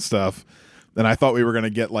bets and stuff. And I thought we were going to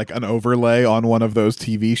get like an overlay on one of those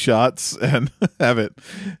TV shots and have it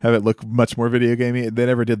look much more video gamey. They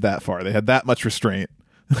never did that far. They had that much restraint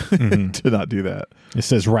to not do that. It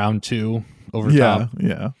says round 2 over top.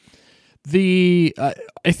 Yeah.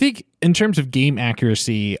 I think in terms of game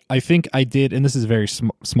accuracy, I think I did, and this is very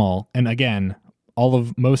small. And again,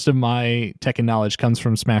 most of my Tekken knowledge comes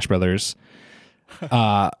from Smash Brothers.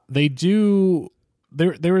 They do.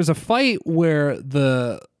 There is a fight where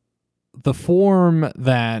the form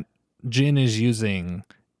that Jin is using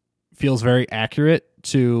feels very accurate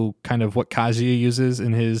to kind of what Kazuya uses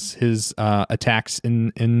in his attacks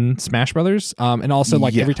in Smash Brothers. And also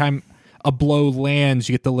like every time a blow lands,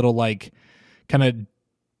 you get the little like kind of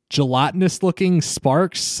gelatinous looking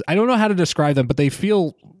sparks. I don't know how to describe them, but they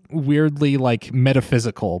feel weirdly like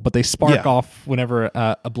metaphysical, but they spark off whenever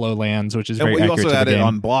a blow lands, which is very accurate. You also add it game.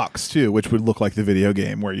 on blocks too, which would look like the video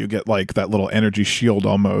game where you get like that little energy shield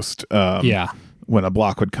almost when a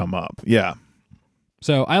block would come up. Yeah.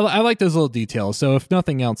 So I like those little details. So if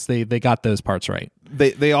nothing else, they got those parts right.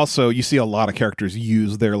 They also, you see a lot of characters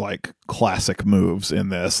use their like classic moves in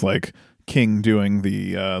this, like King doing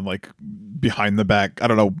the like behind the back. I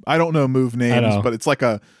don't know move names, but it's like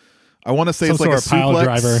I want to say it's like a pile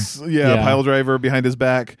suplex. Driver. Yeah, pile driver behind his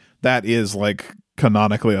back. That is like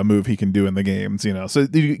canonically a move he can do in the games, So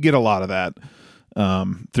you get a lot of that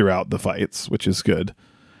throughout the fights, which is good.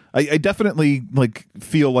 I definitely like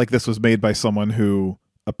feel like this was made by someone who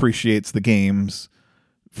appreciates the games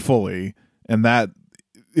fully, and that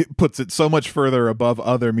it puts it so much further above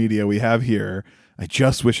other media we have here. I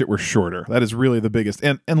just wish it were shorter. That is really the biggest,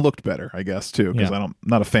 and looked better, I guess, too, because I'm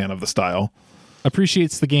not a fan of the style.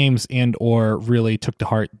 Appreciates the games and or really took to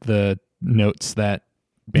heart the notes that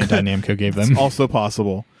Bandai Namco gave them. It's also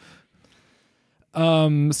possible.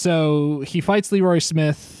 So he fights Leroy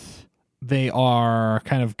Smith. They are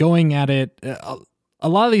kind of going at it. A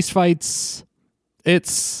lot of these fights,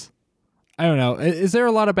 it's, I don't know. Is there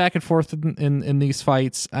a lot of back and forth in these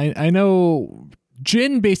fights? I know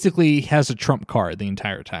Jin basically has a trump card the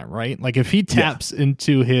entire time, right? Like if he taps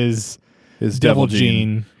into his devil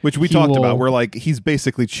gene, which we talked about, where like he's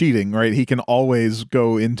basically cheating, right? He can always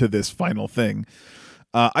go into this final thing.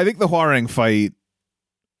 I think the Hwoarang fight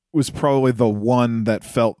was probably the one that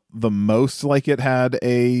felt the most like it had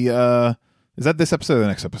a is that this episode or the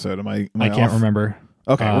next episode? Am I can't remember.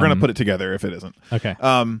 Okay, we're gonna put it together if it isn't. Okay.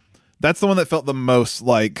 That's the one that felt the most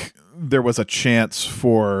like there was a chance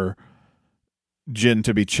for Jin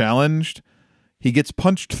to be challenged. He gets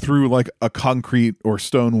punched through like a concrete or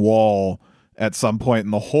stone wall at some point,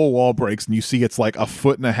 and the whole wall breaks, and you see it's like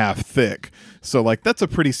 1.5 feet thick. So like that's a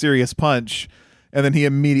pretty serious punch. And then he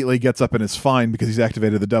immediately gets up and is fine because he's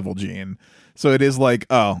activated the devil gene. So it is like,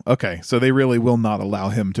 oh, okay. So they really will not allow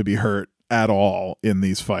him to be hurt at all in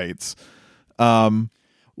these fights. Well,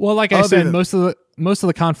 like I said, most of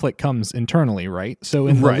the conflict comes internally, right? So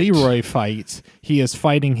in the Leroy fight, he is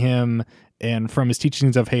fighting him, and from his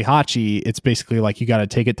teachings of Heihachi, it's basically like you got to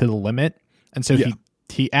take it to the limit. And so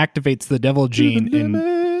he activates the devil gene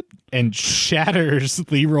and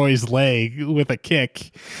shatters Leroy's leg with a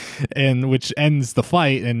kick, and which ends the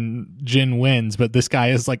fight, and Jin wins. But this guy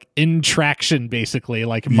is like in traction, basically,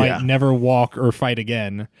 like might never walk or fight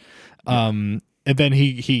again. And then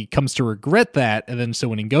he comes to regret that, and then so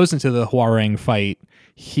when he goes into the Hwoarang fight,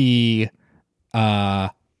 he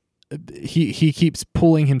keeps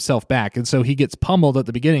pulling himself back, and so he gets pummeled at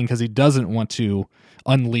the beginning because he doesn't want to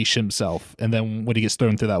unleash himself, and then when he gets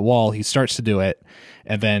thrown through that wall, he starts to do it,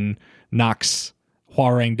 and then knocks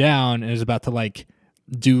Hwoarang down and is about to like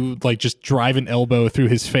do like just drive an elbow through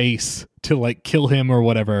his face to like kill him or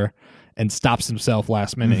whatever, and stops himself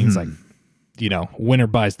last minute. He's like, winner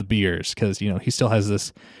buys the beers, because he still has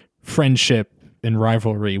this friendship and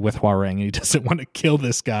rivalry with Hwoarang, and he doesn't want to kill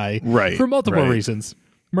this guy for multiple reasons.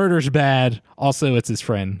 Murder's bad. Also, it's his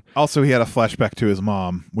friend. Also, he had a flashback to his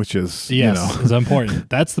mom, which is, is important.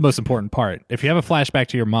 That's the most important part. If you have a flashback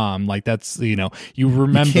to your mom, like that's, you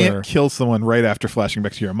remember. You can't kill someone right after flashing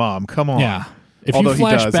back to your mom. Come on. Yeah. Although he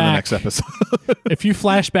does in the next episode. If you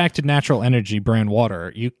flash back to natural energy brand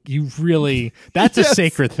water, you really, that's a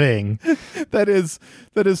sacred thing. That is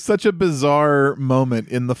such a bizarre moment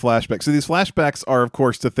in the flashback. So these flashbacks are, of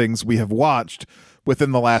course, to things we have watched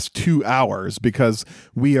within the last 2 hours, because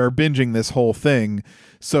we are binging this whole thing.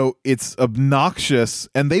 So it's obnoxious,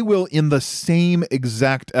 and they will, in the same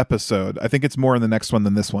exact episode, I think it's more in the next one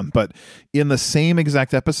than this one, but in the same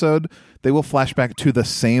exact episode, they will flash back to the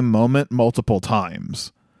same moment multiple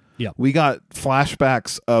times. Yeah. We got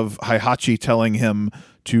flashbacks of Heihachi telling him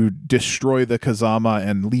to destroy the Kazama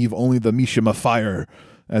and leave only the Mishima fire,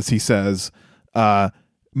 as he says,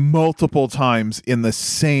 multiple times in the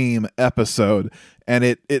same episode. And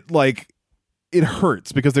it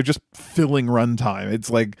hurts because they're just filling runtime.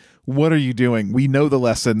 It's like, what are you doing? We know the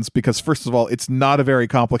lessons because, first of all, it's not a very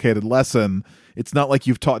complicated lesson. It's not like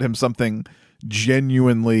you've taught him something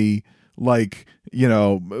genuinely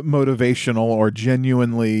motivational or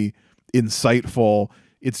genuinely insightful.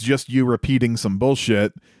 It's just you repeating some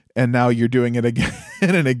bullshit, and now you're doing it again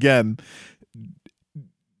and again.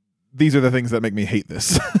 These are the things that make me hate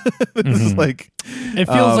this. This is like, it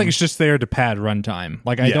feels like it's just there to pad runtime.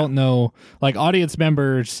 Like, I don't know, like audience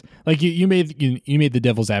members, like you made the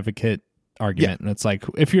devil's advocate argument, and it's like,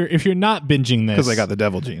 if you're not binging this, because I got the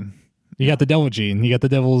devil gene. You got the devil gene. You got the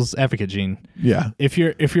devil's advocate gene. Yeah. If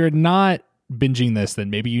you're not binging this, then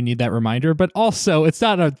maybe you need that reminder. But also, it's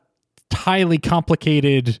not a highly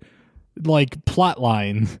complicated like plot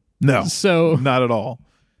line. No. So not at all.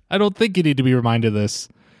 I don't think you need to be reminded of this.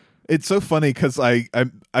 It's so funny because I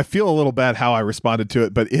feel a little bad how I responded to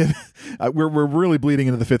it, but we're really bleeding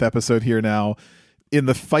into the 5th episode here now. In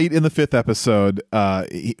the fight in the 5th episode,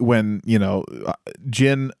 when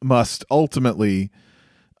Jin must ultimately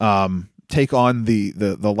take on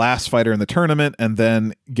the last fighter in the tournament, and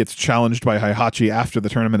then gets challenged by Heihachi after the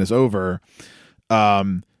tournament is over.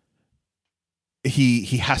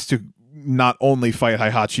 He has to not only fight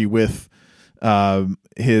Heihachi with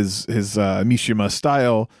his Mishima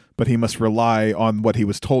style, but he must rely on what he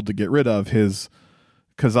was told to get rid of, his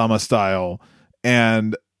Kazama style.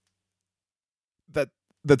 And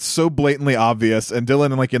that's so blatantly obvious. And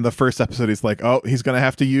Dylan, like in the first episode, he's like, oh, he's going to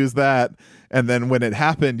have to use that. And then when it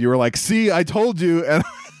happened, you were like, see, I told you. And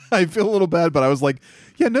I feel a little bad, but I was like,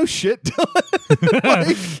 yeah, no shit, Dylan.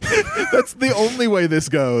 Like, that's the only way this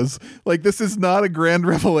goes. Like, this is not a grand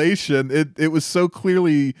revelation. It was so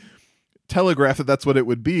clearly telegraphed that that's what it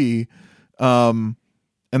would be. And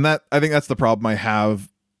that, I think that's the problem I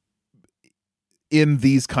have in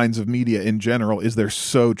these kinds of media in general, is they're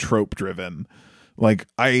so trope driven. Like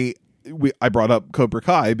I brought up Cobra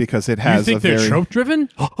Kai because it has you think they're trope driven?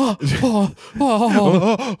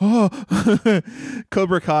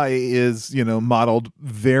 Cobra Kai is, modeled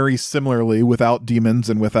very similarly, without demons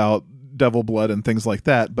and without devil blood and things like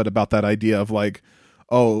that, but about that idea of like,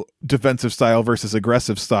 oh, defensive style versus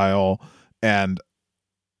aggressive style, and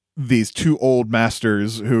these two old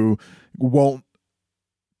masters who won't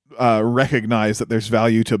recognize that there's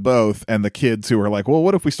value to both, and the kids who are like, well,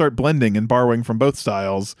 what if we start blending and borrowing from both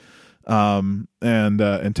styles, and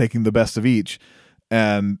taking the best of each,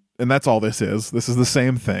 and that's all this is. This is the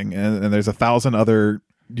same thing, and there's 1,000 other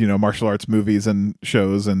martial arts movies and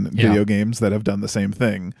shows and video games that have done the same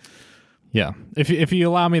thing. Yeah, if you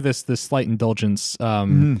allow me this slight indulgence,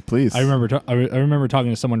 please. I remember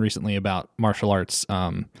talking to someone recently about martial arts,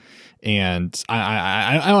 and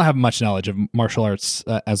I don't have much knowledge of martial arts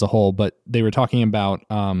as a whole, but they were talking about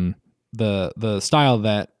the style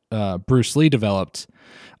that Bruce Lee developed,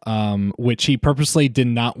 which he purposely did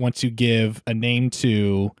not want to give a name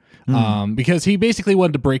to, because he basically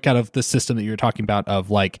wanted to break out of the system that you were talking about of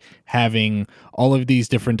like having all of these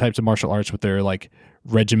different types of martial arts with their like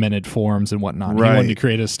regimented forms and whatnot. Right. He wanted to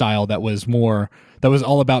create a style that was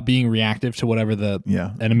all about being reactive to whatever the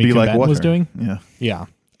enemy combatant was doing. Yeah.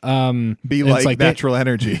 Be like natural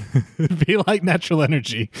energy. Be like natural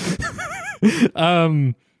energy.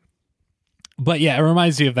 But yeah, it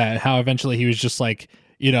reminds me of that, how eventually he was just like,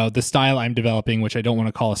 the style I'm developing, which I don't want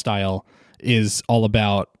to call a style, is all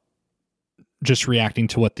about just reacting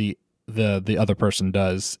to what the other person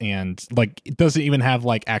does, and like it doesn't even have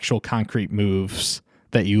like actual concrete moves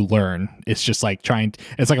that you learn. It's just like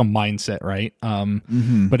it's like a mindset, right?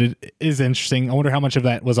 But it is interesting. I wonder how much of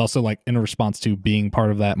that was also like in a response to being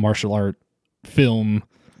part of that martial art film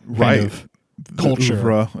kind of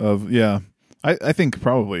culture of I think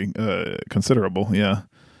probably considerable. Yeah.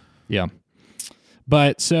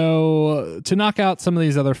 But so to knock out some of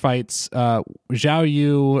these other fights, Zhao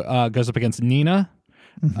Yu goes up against Nina,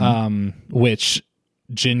 which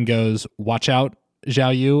Jin goes, watch out,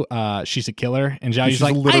 Zhao Yu. She's a killer. And Zhao Yu's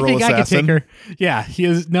like, I think assassin. I can take her. Yeah,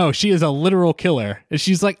 she is a literal killer. And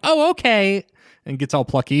she's like, oh, okay. And gets all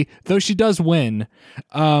plucky, though she does win.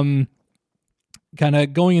 Kind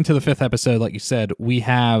of going into the 5th episode, like you said, we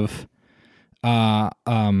have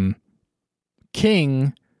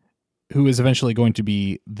King, who is eventually going to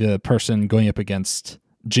be the person going up against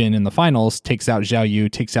Jin in the finals, takes out Zhao Yu,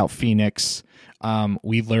 takes out Phoenix.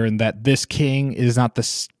 We learn that this king is not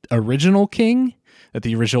the original king, that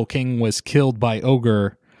the original king was killed by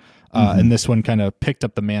Ogre, and this one kind of picked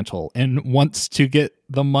up the mantle and wants to get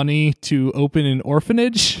the money to open an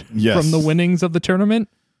orphanage from the winnings of the tournament.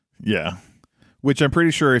 Yeah. Which I'm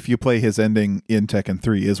pretty sure if you play his ending in Tekken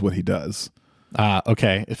 3 is what he does.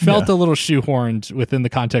 Okay. It felt a little shoehorned within the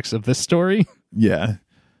context of this story. Yeah.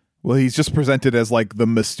 Well, he's just presented as like the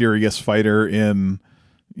mysterious fighter in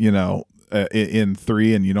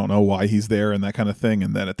 3, and you don't know why he's there and that kind of thing.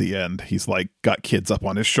 And then at the end, he's like got kids up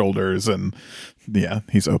on his shoulders, and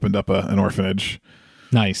he's opened up an orphanage.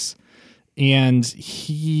 Nice. And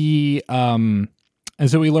he, and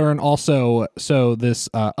so we learn also, so this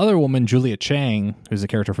other woman, Julia Chang, who's a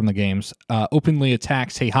character from the games, openly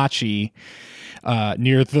attacks Heihachi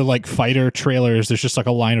near the like fighter trailers. There's just like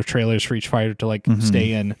a line of trailers for each fighter to like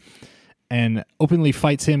stay in, and openly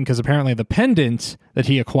fights him because apparently the pendant that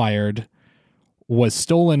he acquired was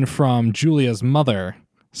stolen from Julia's mother.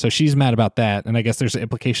 So she's mad about that. And I guess there's an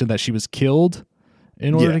implication that she was killed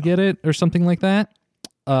in order to get it or something like that.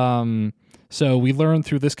 So we learn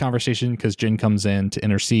through this conversation, because Jin comes in to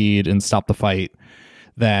intercede and stop the fight,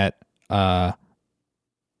 that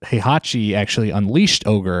Heihachi actually unleashed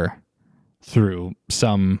Ogre through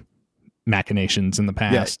some machinations in the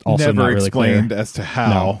past. Also never not really explained clear as to how.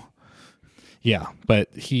 No. Yeah,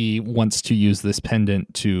 but he wants to use this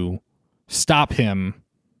pendant to stop him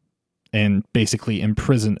and basically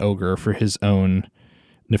imprison Ogre for his own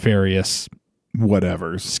nefarious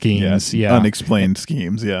schemes. Unexplained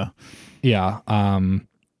schemes. Yeah.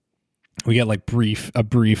 We get like a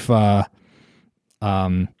brief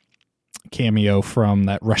cameo from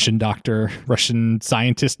that Russian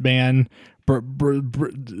scientist man,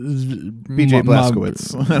 BJ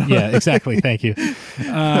Blazkowicz. Yeah, exactly. Thank you.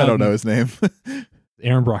 I don't know his name.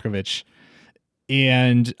 Erin Brockovich.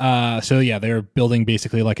 And so yeah, they're building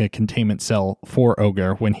basically like a containment cell for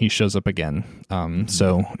Ogre when he shows up again.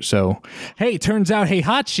 So hey, turns out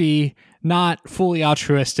Heihachi not fully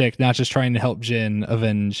altruistic, not just trying to help Jin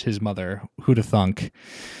avenge his mother. Who'd have thunk?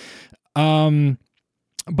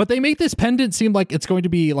 But they make this pendant seem like it's going to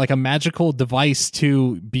be like a magical device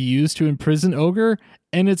to be used to imprison Ogre,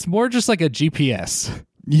 and it's more just like a GPS.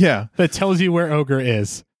 Yeah, that tells you where Ogre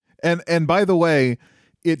is. And by the way,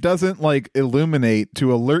 it doesn't like illuminate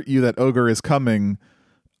to alert you that Ogre is coming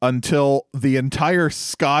until the entire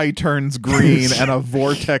sky turns green and a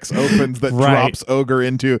vortex opens that drops Ogre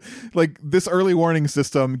into, like, this early warning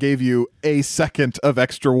system gave you a second of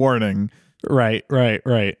extra warning. Right.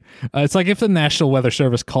 It's like if the National Weather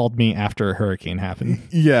Service called me after a hurricane happened.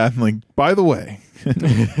 Yeah, like, by the way.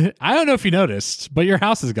 I don't know if you noticed, but your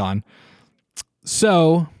house is gone.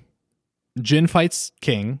 So Jin fights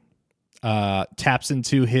King. Taps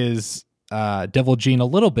into his devil gene a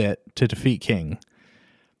little bit to defeat King.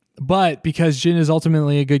 But because Jin is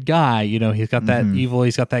ultimately a good guy, you know, he's got that evil,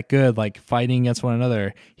 he's got that good, like fighting against one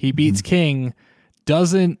another. He beats King,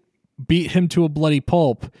 doesn't beat him to a bloody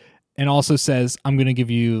pulp, and also says, I'm going to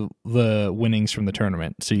give you the winnings from the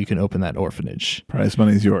tournament so you can open that orphanage. Prize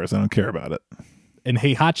money's yours. I don't care about it. And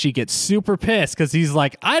Heihachi gets super pissed because he's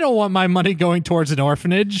like, I don't want my money going towards an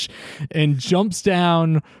orphanage, and jumps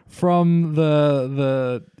down from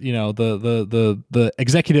the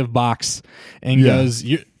executive box and goes,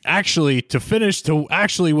 actually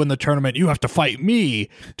win the tournament, you have to fight me.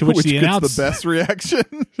 To which the announcer, the best reaction.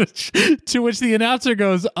 To which the announcer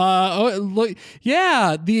goes, look,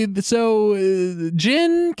 yeah, Jin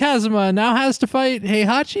Kazuma now has to fight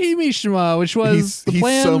Heihachi Mishima, which was the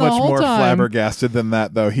plan so the much whole more time. Flabbergasted than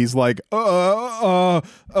that, though. He's like,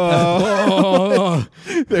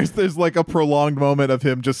 there's like a prolonged moment of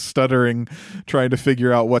him just stuttering, trying to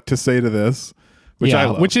figure out what to say to this, which I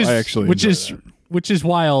love. Which is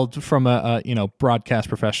wild from a broadcast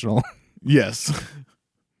professional. Yes.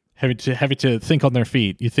 having to think on their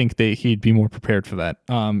feet. You think he'd be more prepared for that.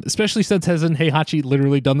 Especially since hasn't Heihachi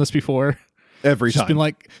literally done this before? Every time. Just been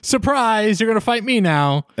like, surprise, you're going to fight me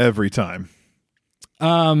now. Every time.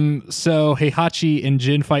 So Heihachi and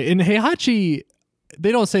Jin fight. And Heihachi,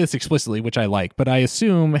 they don't say this explicitly, which I like, but I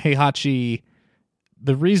assume Heihachi,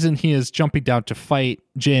 the reason he is jumping down to fight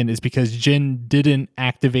Jin is because Jin didn't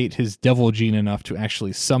activate his devil gene enough to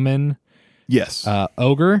actually summon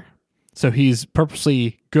Ogre. So he's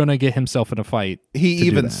purposely gonna get himself in a fight. He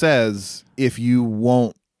even says, if you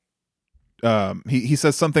won't, he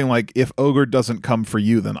says something like, if Ogre doesn't come for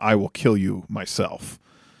you, then I will kill you myself.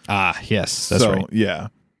 Ah, yes, that's right. Yeah.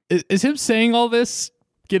 Is him saying all this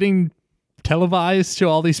getting televised to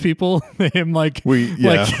all these people? Him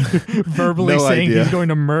verbally saying he's going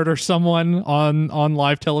to murder someone on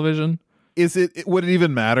live television? Would it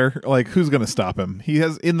even matter? Like, who's going to stop him? He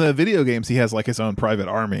has, in the video games, he has like his own private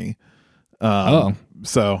army.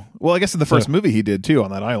 So, well, I guess in the first movie he did too on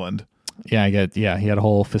that island. Yeah, he had a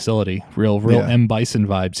whole facility. Real M. Bison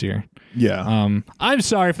vibes here. Yeah. I'm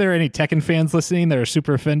sorry if there are any Tekken fans listening that are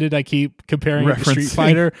super offended. I keep comparing it to Street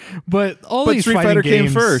Fighter, but these Street Fighter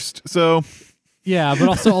games came first, so yeah. But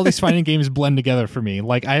also, all these fighting games blend together for me.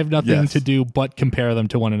 Like, I have nothing to do but compare them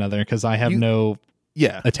to one another because I have no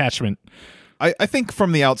attachment. I think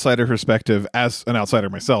from the outsider perspective, as an outsider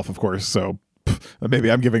myself, of course. So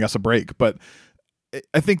maybe I'm giving us a break, but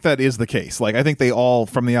I think that is the case. Like, I think they all,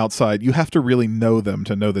 from the outside, you have to really know them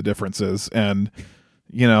to know the differences, and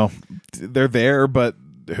they're there, but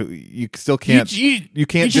you still can't. You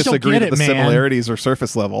can't just agree that the similarities are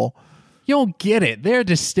surface level. You don't get it. They're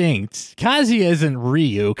distinct. Kazuya isn't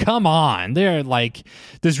Ryu. Come on. They're like,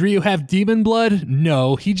 does Ryu have demon blood?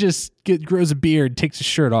 No, he just grows a beard, takes his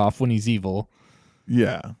shirt off when he's evil.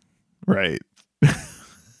 Yeah, right.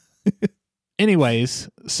 Anyways,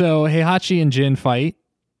 so Heihachi and Jin fight.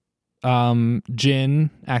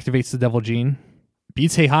 Jin activates the devil gene,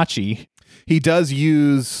 beats Heihachi. He does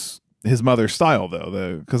use his mother's style, though,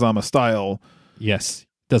 the Kazama style. Yes.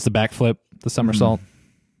 Does the backflip, the somersault.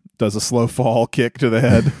 Does a slow fall kick to the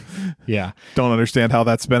head. Yeah. Don't understand how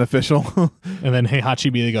that's beneficial. And then Heihachi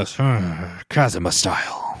immediately goes, Kazama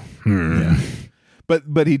style. Yeah.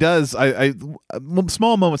 But he does, I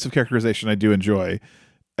small moments of characterization I do enjoy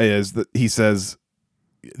is that he says,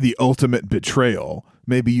 the ultimate betrayal.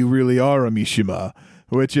 Maybe you really are a Mishima.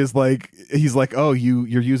 Which is like, he's like, oh,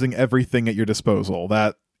 you're using everything at your disposal.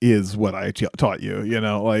 That is what I taught you,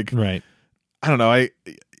 like, right. I don't know.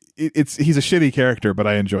 He's a shitty character, but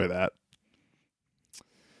I enjoy that.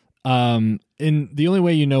 And the only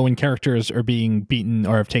way you know when characters are being beaten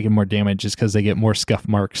or have taken more damage is because they get more scuff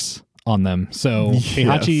marks on them. So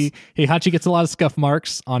Heihachi gets a lot of scuff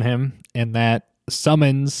marks on him, and that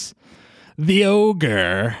summons the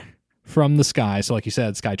ogre from the sky. So like you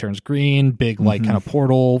said, sky turns green, big like kind of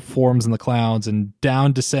portal forms in the clouds, and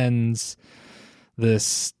down descends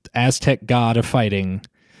this Aztec god of fighting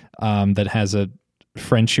that has a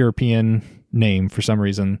French European name for some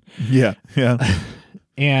reason. Yeah.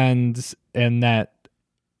 and that,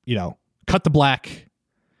 cut to black.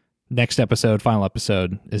 Next episode, final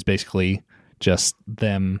episode, is basically just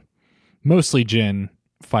them, mostly Jin,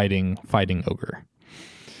 fighting ogre.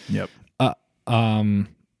 Yep.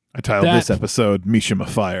 I titled this episode Mishima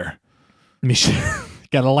Fire.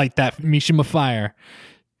 Gotta light that Mishima Fire.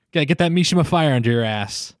 Gotta get that Mishima Fire under your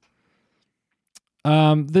ass.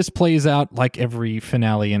 This plays out like every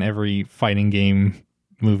finale in every fighting game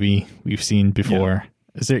movie we've seen before.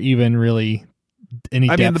 Yeah. Is there even really any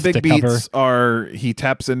depth the big to cover? beats are he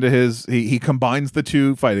taps into he combines the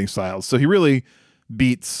two fighting styles. So he really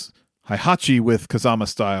beats Heihachi with Kazama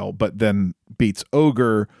style, but then beats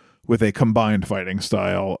Ogre with a combined fighting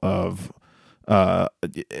style of and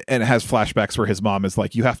it has flashbacks where his mom is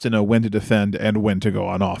like, you have to know when to defend and when to go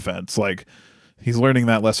on offense. Like he's learning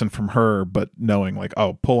that lesson from her, but knowing like,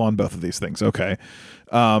 oh, pull on both of these things. Okay.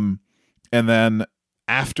 And then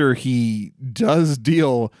after he does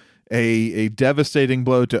deal a devastating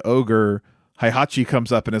blow to Ogre, Heihachi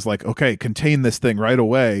comes up and is like, okay, contain this thing right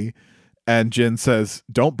away. And Jin says,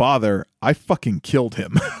 don't bother. I fucking killed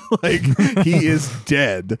him. Like he is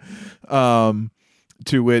dead.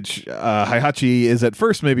 To which Heihachi is at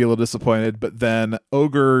first maybe a little disappointed, but then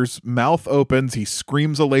Ogre's mouth opens. He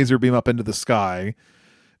screams a laser beam up into the sky.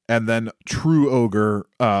 And then true Ogre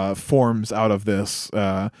forms out of this,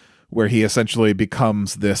 where he essentially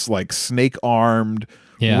becomes this like snake-armed,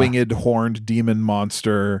 winged, horned demon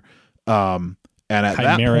monster. And at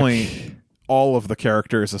that point, all of the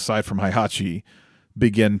characters aside from Heihachi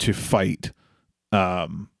begin to fight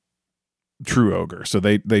true Ogre. So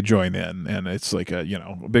they join in, and it's like a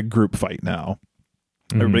big group fight now.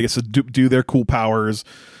 Everybody gets to do their cool powers.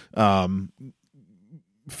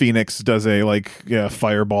 Phoenix does a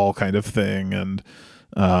fireball kind of thing, and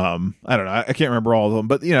I don't know, I can't remember all of them,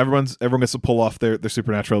 but everyone gets to pull off their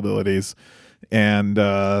supernatural abilities, and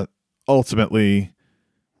ultimately,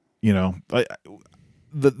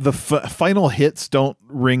 the final hits don't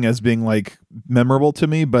ring as being like memorable to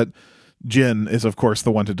me, but Jin is of course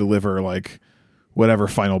the one to deliver like whatever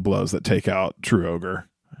final blows that take out true Ogre.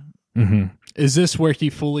 Is this where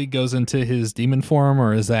he fully goes into his demon form,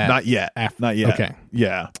 or is that not yet? Not yet. Okay.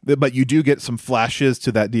 Yeah, but you do get some flashes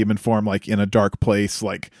to that demon form, like in a dark place,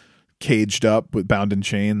 like caged up with bound in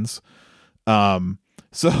chains.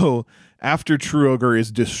 So after true Ogre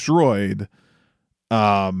is destroyed,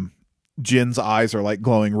 Jin's eyes are like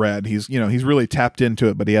glowing red. He's really tapped into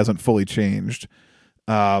it, but he hasn't fully changed.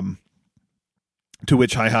 To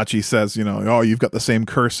which Heihachi says, oh, you've got the same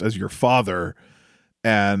curse as your father.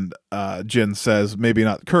 And Jin says, maybe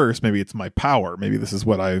not curse, maybe it's my power. Maybe this is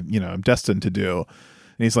what I'm destined to do.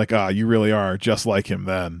 And he's like, you really are just like him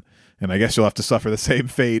then. And I guess you'll have to suffer the same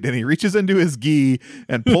fate. And he reaches into his gi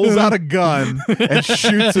and pulls out a gun and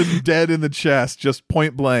shoots him dead in the chest, just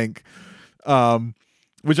point blank.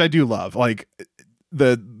 Which I do love. Like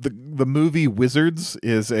the movie Wizards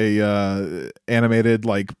is a animated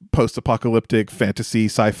like post-apocalyptic fantasy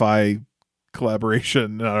sci-fi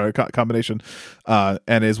collaboration combination,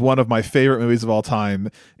 and is one of my favorite movies of all time,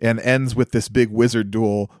 and ends with this big wizard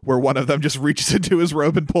duel where one of them just reaches into his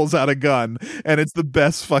robe and pulls out a gun, and it's the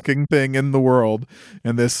best fucking thing in the world.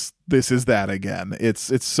 And this is that again.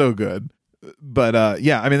 It's so good. But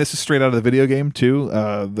this is straight out of the video game too.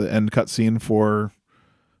 The end cutscene for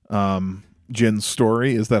Jin's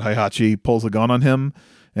story is that Heihachi pulls a gun on him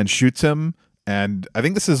and shoots him. And I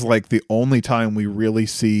think this is like the only time we really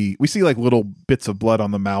see like little bits of blood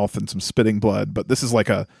on the mouth and some spitting blood, but this is like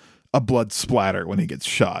a blood splatter when he gets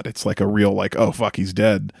shot. It's like a real like, oh fuck, he's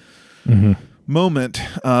dead moment.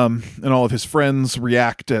 And all of his friends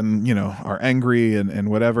react and are angry and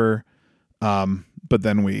whatever. But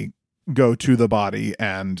then we go to the body,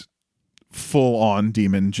 and full on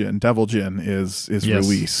demon Jin, devil Jin is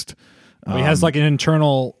released. He has like an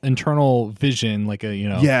internal vision, like a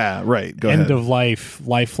end of life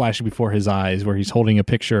flashing before his eyes, where he's holding a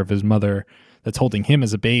picture of his mother that's holding him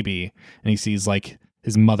as a baby, and he sees like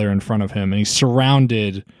his mother in front of him, and he's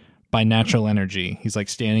surrounded by natural energy. He's like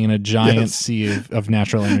standing in a giant sea of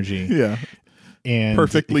natural energy. Yeah. And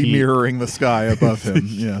perfectly mirroring the sky above him.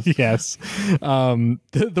 Yes. Yes.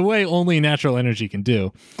 The way only natural energy can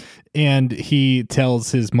do. And he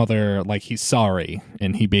tells his mother, like, he's sorry.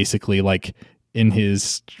 And he basically, like, in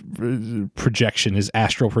his projection, his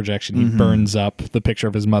astral projection, he burns up the picture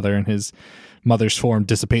of his mother, and his mother's form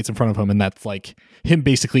dissipates in front of him. And that's like him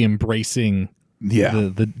basically embracing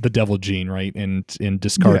the devil gene, right? And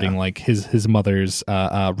discarding like his mother's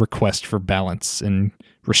request for balance and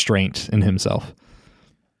restraint in himself.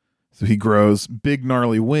 So he grows big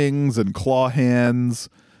gnarly wings and claw hands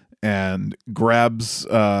and grabs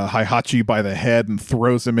Heihachi by the head and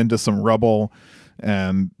throws him into some rubble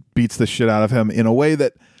and beats the shit out of him in a way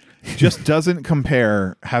that just doesn't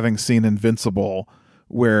compare, having seen Invincible,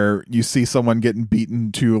 where you see someone getting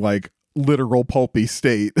beaten to like literal pulpy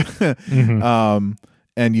state.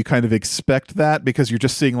 And you kind of expect that because you're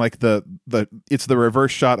just seeing like it's the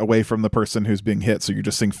reverse shot away from the person who's being hit. So you're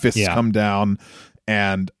just seeing fists come down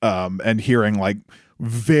and hearing like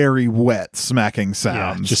very wet smacking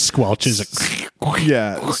sounds. Just squelches.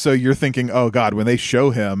 So you're thinking, oh God, when they show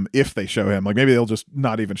him, if they show him, like maybe they'll just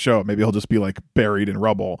not even show it. Maybe he'll just be like buried in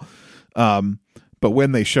rubble. But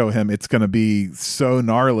when they show him, it's going to be so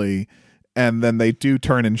gnarly. And then they do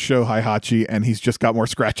turn and show Heihachi, and he's just got more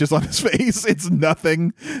scratches on his face. It's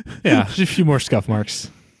nothing. Yeah, just a few more scuff marks.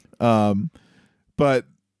 But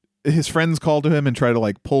his friends call to him and try to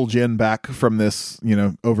like pull Jin back from this,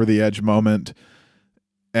 over the edge moment.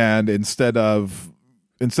 And instead of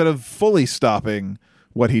fully stopping,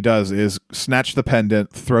 what he does is snatch the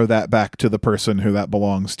pendant, throw that back to the person who that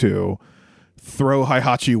belongs to, throw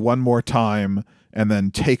Heihachi one more time, and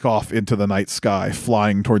then take off into the night sky,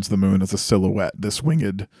 flying towards the moon as a silhouette, this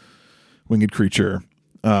winged creature.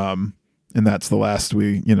 And that's the last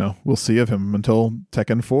we'll see of him until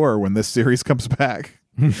Tekken 4 when this series comes back.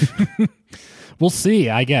 We'll see,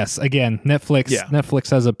 I guess. Again, Netflix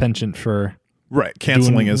has a penchant for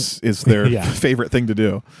canceling is their favorite thing to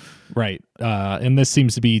do. Right. And this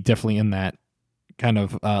seems to be definitely in that kind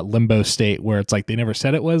of limbo state where it's like they never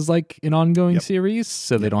said it was like an ongoing series,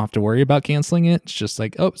 so they don't have to worry about canceling it. It's just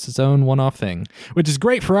like, it's its own one-off thing, which is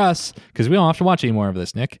great for us because we don't have to watch any more of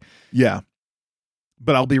this, Nick. Yeah.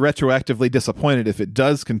 But I'll be retroactively disappointed if it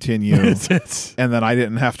does continue and then I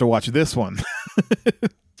didn't have to watch this one.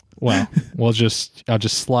 Well, I'll just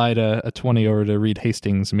slide a 20 over to Reed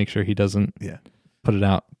Hastings and make sure he doesn't put it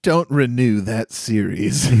out. Don't renew that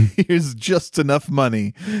series. Here's just enough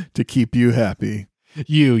money to keep you happy.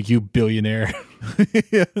 You billionaire.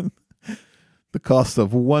 The cost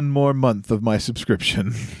of one more month of my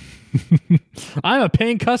subscription. I'm a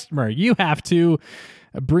paying customer. You have to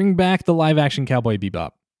bring back the live action Cowboy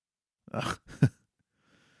Bebop.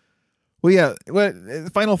 Well, yeah. What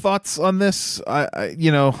final thoughts on this? I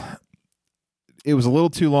it was a little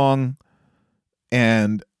too long,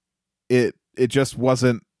 and it just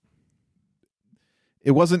wasn't.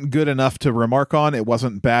 It wasn't good enough to remark on. It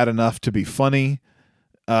wasn't bad enough to be funny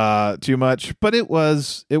too much, but it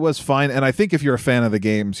was fine. And I think if you're a fan of the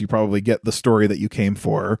games, you probably get the story that you came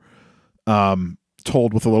for,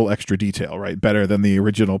 told with a little extra detail, right? Better than the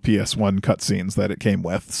original PS1 cutscenes that it came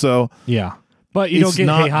with. So yeah. But you don't get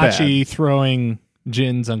Heihachi throwing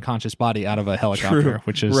Jin's unconscious body out of a helicopter,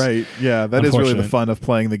 which is right. Yeah, that is really the fun of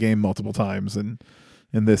playing the game multiple times. And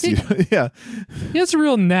in this, he has a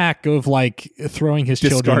real knack of like throwing his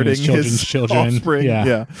children, his children's children, offspring.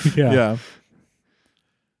 Yeah.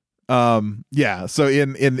 So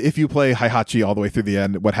in if you play Heihachi all the way through the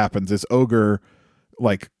end, what happens is Ogre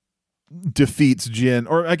like defeats Jin,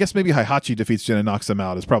 or I guess maybe Heihachi defeats Jin and knocks him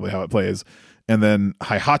out is probably how it plays. And then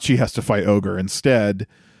Heihachi has to fight Ogre instead.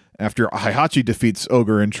 After Heihachi defeats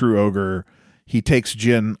Ogre and True Ogre, he takes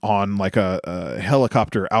Jin on like a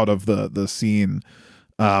helicopter out of the scene,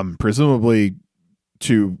 presumably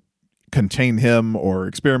to contain him or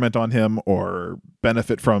experiment on him or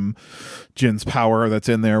benefit from Jin's power that's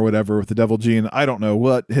in there, whatever, with the devil gene. I don't know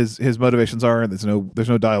what his motivations are. There's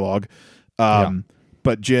no dialogue.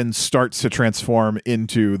 But Jin starts to transform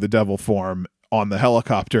into the devil form on the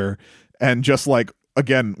helicopter. And just like,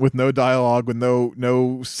 again, with no dialogue, with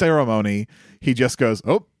no ceremony, he just goes,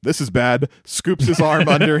 oh, this is bad, scoops his arm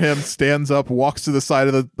under him, stands up, walks to the side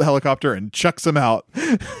of the helicopter, and chucks him out.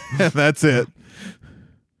 And that's it.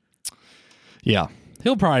 Yeah.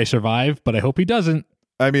 He'll probably survive, but I hope he doesn't.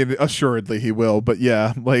 I mean, assuredly he will. But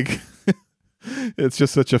yeah, like, it's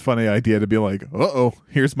just such a funny idea to be like, uh-oh,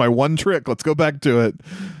 here's my one trick. Let's go back to it.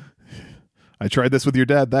 I tried this with your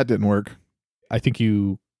dad. That didn't work. I think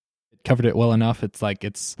you covered it well enough. It's like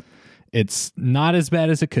it's not as bad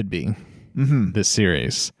as it could be. This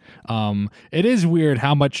series. It is weird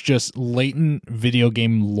how much just latent video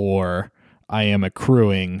game lore I am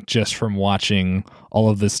accruing just from watching all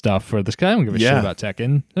of this stuff for this guy. I don't give a shit about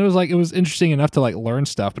Tekken. It was interesting enough to like learn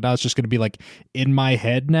stuff, but now it's just going to be like in my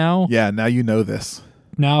head now. Yeah, now you know this.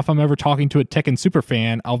 Now, if I'm ever talking to a Tekken super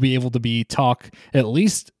fan, I'll be able to talk at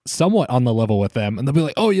least somewhat on the level with them, and they'll be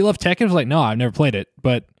like, "Oh, you love Tekken?" I was like, "No, I've never played it,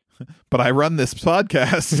 but I run this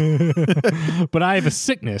podcast." But I have a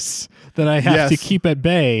sickness that I have to keep at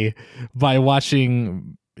bay by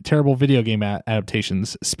watching terrible video game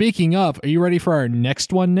adaptations. Speaking of, are you ready for our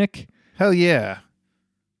next one, Nick? Hell yeah.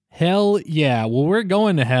 Hell yeah. Well, we're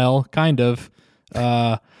going to hell, kind of.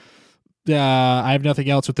 I have nothing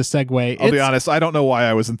else with the segue. I'll be honest, I don't know why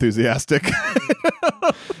I was enthusiastic.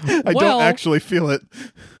 I don't actually feel it.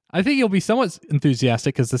 I think you'll be somewhat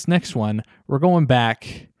enthusiastic because this next one, we're going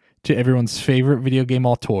back to everyone's favorite video game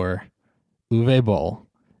auteur, Uwe Boll.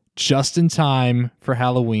 Just in time for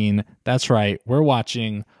Halloween. That's right. We're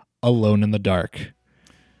watching Alone in the Dark.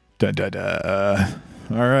 Da da da.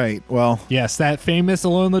 All right. Well, yes, that famous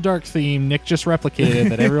Alone in the Dark theme Nick just replicated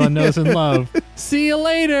that everyone knows and love. See you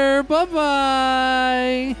later.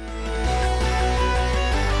 Bye-bye.